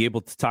be able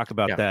to talk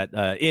about that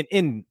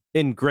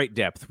in great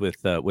depth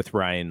with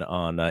Ryan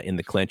on In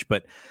the Clinch.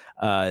 But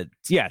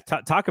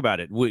talk about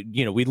it.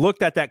 We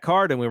looked at that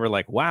card and we were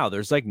like, wow,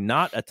 there's like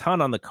not a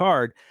ton on the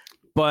card,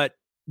 but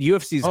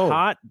UFC's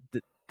hot.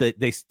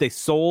 They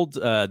sold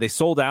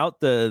out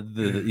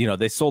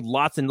they sold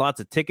lots and lots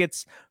of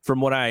tickets.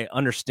 From what I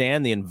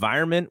understand, the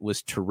environment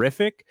was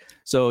terrific.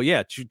 So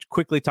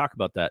quickly talk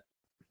about that.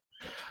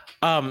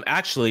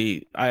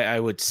 Actually, I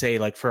would say,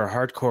 like, for a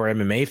hardcore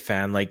MMA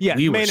fan, like,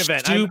 we were main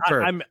event.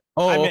 super. I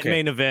meant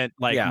main event,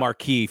 like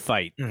marquee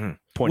fight.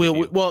 Point of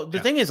view. Well, the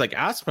thing is, like,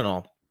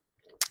 Aspinall,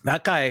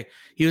 that guy,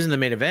 he was in the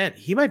main event.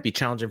 He might be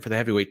challenging for the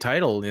heavyweight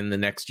title in the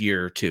next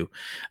year or two.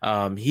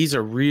 He's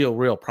a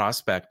real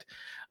prospect.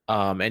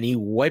 And he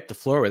wiped the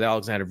floor with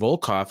Alexander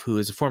Volkov, who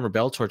is a former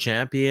Bellator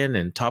champion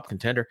and top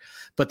contender.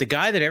 But the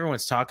guy that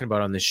everyone's talking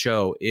about on this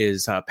show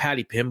is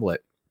Paddy Pimblett.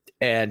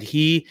 And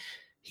he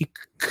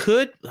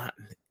could,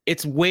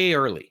 it's way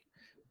early,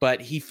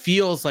 but he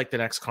feels like the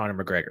next Conor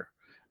McGregor.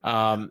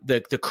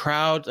 The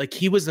crowd, like,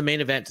 he was the main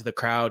event to the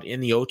crowd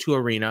in the O2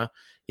 Arena.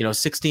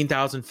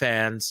 16,000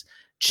 fans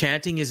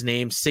chanting his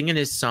name, singing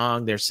his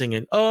song. They're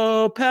singing,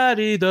 "Oh,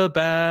 Paddy the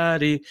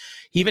Baddy."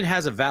 He even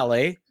has a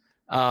valet.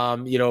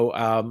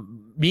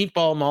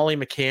 Meatball Molly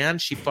McCann.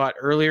 She fought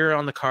earlier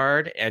on the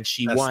card and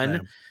she won.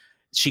 Name.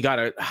 She got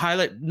a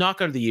highlight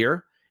knockout of the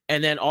year.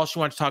 And then all she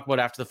wanted to talk about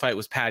after the fight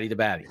was Paddy the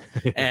Baddy.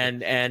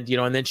 and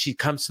then she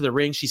comes to the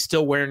ring. She's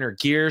still wearing her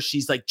gear.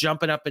 She's like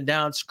jumping up and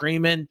down,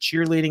 screaming,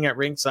 cheerleading at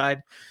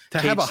ringside. To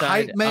have a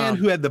hype man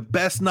who had the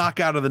best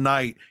knockout of the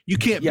night, you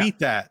can't beat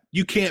that.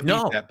 You can't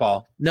beat that,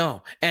 Paul.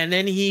 No. And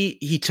then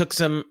he took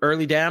some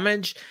early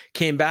damage,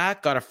 came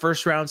back, got a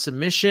first round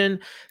submission,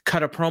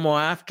 cut a promo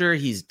after.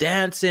 He's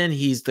dancing.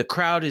 The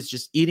crowd is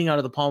just eating out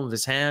of the palm of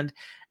his hand.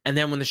 And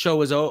then when the show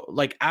was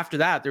like after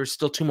that, there was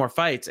still 2 more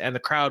fights, and the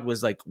crowd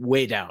was like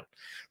way down,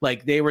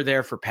 like they were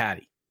there for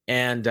Paddy.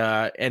 And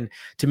to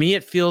me,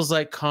 it feels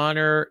like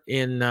Conor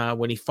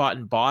when he fought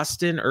in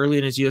Boston early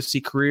in his UFC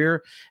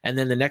career, and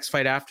then the next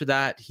fight after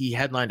that, he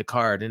headlined a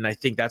card, and I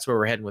think that's where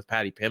we're heading with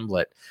Paddy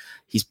Pimblett.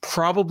 He's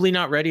probably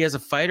not ready as a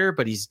fighter,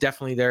 but he's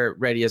definitely there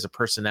ready as a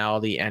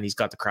personality, and he's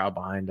got the crowd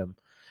behind him.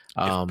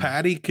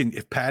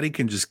 If Paddy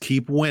can just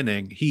keep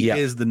winning, he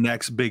is the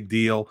next big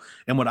deal.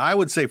 And what I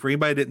would say for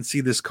anybody that didn't see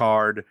this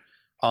card,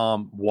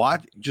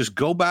 just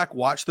go back,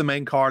 watch the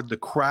main card. The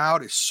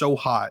crowd is so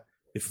hot.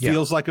 It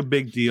feels like a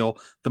big deal.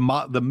 The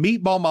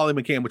Meatball Molly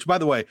McCann, which by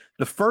the way,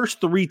 the first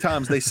 3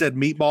 times they said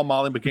Meatball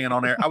Molly McCann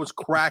on air, I was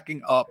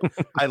cracking up.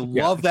 I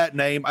love that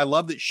name. I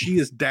love that she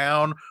is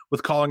down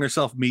with calling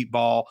herself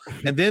Meatball.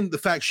 And then the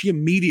fact she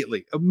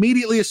immediately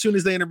as soon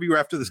as they interview her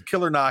after this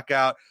killer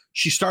knockout,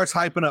 she starts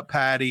hyping up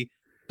Paddy.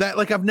 That,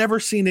 like, I've never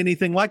seen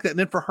anything like that. And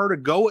then for her to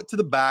go to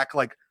the back,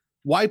 like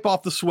wipe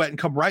off the sweat and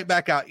come right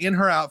back out in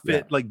her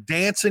outfit, like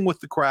dancing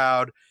with the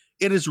crowd.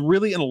 It is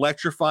really an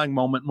electrifying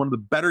moment, one of the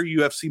better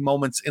UFC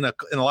moments in the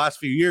last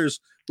few years,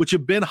 which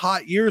have been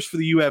hot years for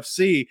the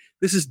UFC.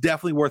 This is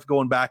definitely worth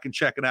going back and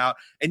checking out.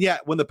 And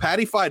when the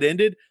Paddy fight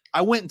ended,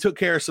 I went and took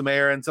care of some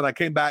errands, and I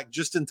came back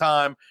just in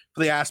time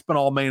for the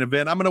Aspinall main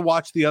event. I'm going to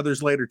watch the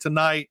others later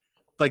tonight.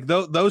 Like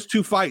those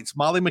 2 fights,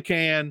 Molly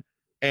McCann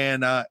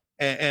and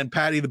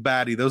Paddy the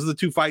Baddy. Those are the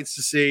 2 fights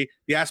to see.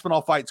 The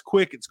Aspinall fight's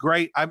quick. It's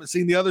great. I haven't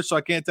seen the others, so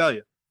I can't tell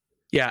you.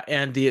 Yeah,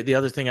 and the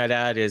other thing I'd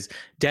add is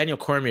Daniel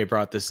Cormier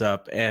brought this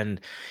up,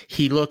 and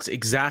he looks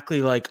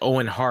exactly like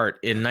Owen Hart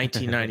in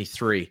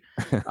 1993.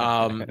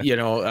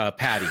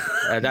 Paddy.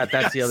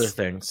 That's the other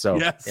thing. So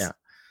yeah.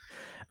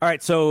 All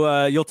right,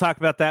 so you'll talk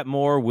about that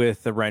more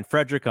with Ryan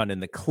Frederick on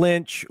In the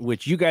Clinch,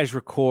 which you guys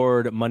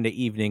record Monday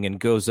evening and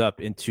goes up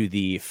into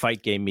the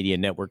Fight Game Media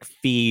Network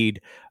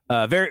feed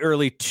very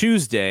early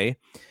Tuesday.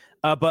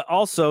 But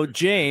also,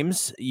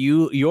 James,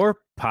 your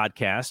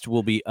podcast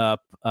will be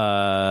up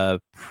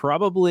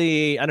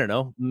probably, I don't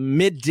know,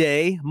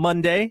 midday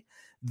Monday.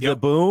 The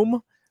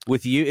Boom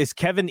with you. Is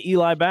Kevin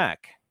Ely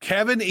back?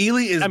 Kevin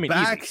Ely is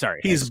back.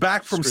 He's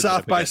back from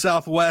South by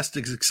Southwest.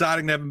 It's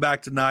exciting to have him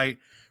back tonight.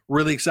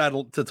 Really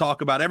excited to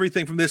talk about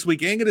everything from this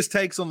week and get his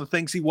takes on the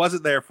things he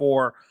wasn't there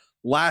for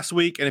last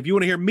week. And if you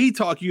want to hear me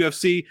talk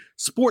UFC,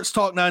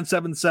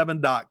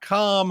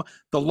 sportstalk977.com,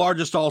 the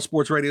largest all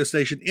sports radio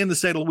station in the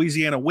state of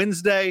Louisiana,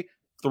 Wednesday,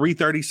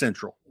 3:30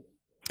 Central.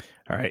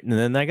 All right. And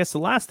then I guess the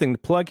last thing to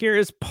plug here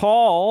is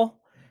Paul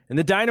and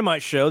the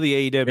Dynamite Show,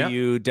 the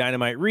AEW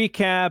Dynamite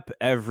recap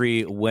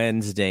every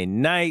Wednesday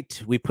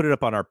night. We put it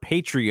up on our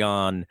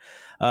Patreon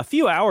a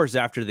few hours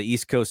after the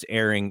East Coast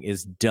airing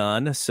is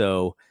done.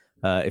 So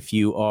if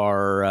you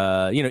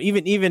are,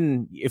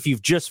 even if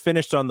you've just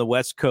finished on the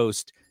West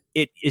Coast,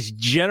 it is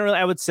generally,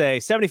 I would say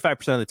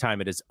 75% of the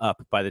time it is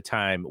up by the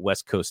time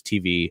West Coast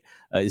TV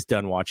is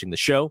done watching the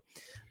show.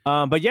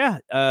 So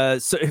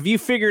have you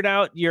figured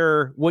out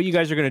what you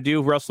guys are going to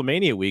do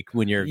WrestleMania week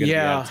when you're going to be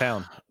out of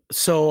town?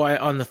 So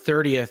on the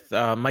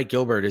 30th, Mike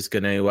Gilbert is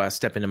going to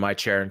step into my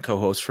chair and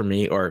co-host for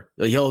me, or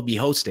he'll be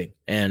hosting.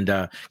 And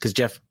because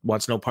Jeff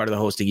wants no part of the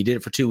hosting, he did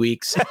it for 2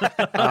 weeks,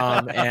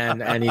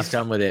 and he's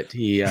done with it.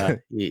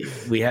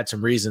 We had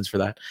some reasons for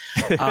that.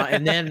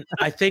 And then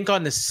I think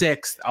on the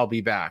 6th I'll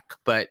be back,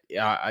 but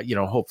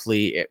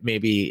hopefully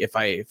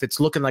if it's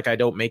looking like I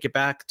don't make it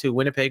back to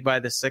Winnipeg by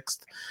the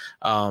 6th,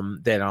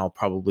 then I'll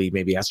probably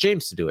maybe ask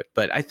James to do it.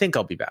 But I think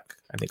I'll be back.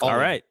 All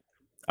right.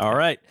 All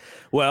right.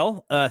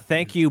 Well,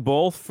 thank you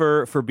both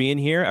for being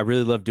here. I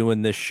really love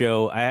doing this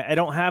show. I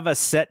don't have a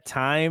set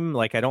time.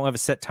 I don't have a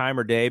set time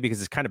or day because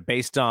it's kind of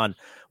based on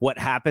what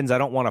happens. I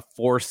don't want to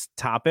force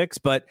topics,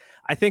 but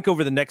I think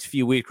over the next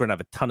few weeks, we're going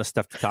to have a ton of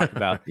stuff to talk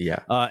about.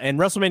 And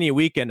WrestleMania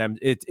weekend,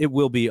 it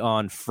will be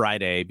on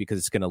Friday because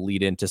it's going to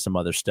lead into some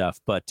other stuff.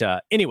 But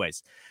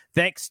anyways,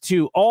 thanks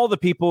to all the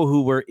people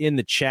who were in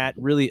the chat.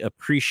 Really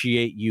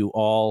appreciate you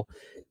all.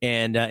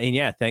 And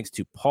thanks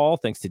to Paul,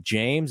 thanks to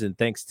James, and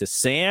thanks to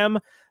Sam.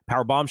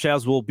 Power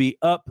Bombshells will be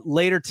up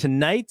later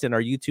tonight in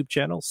our YouTube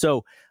channel.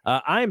 So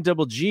I am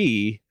Double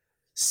G.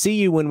 See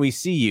you when we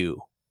see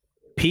you.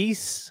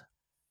 Peace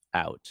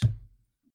out.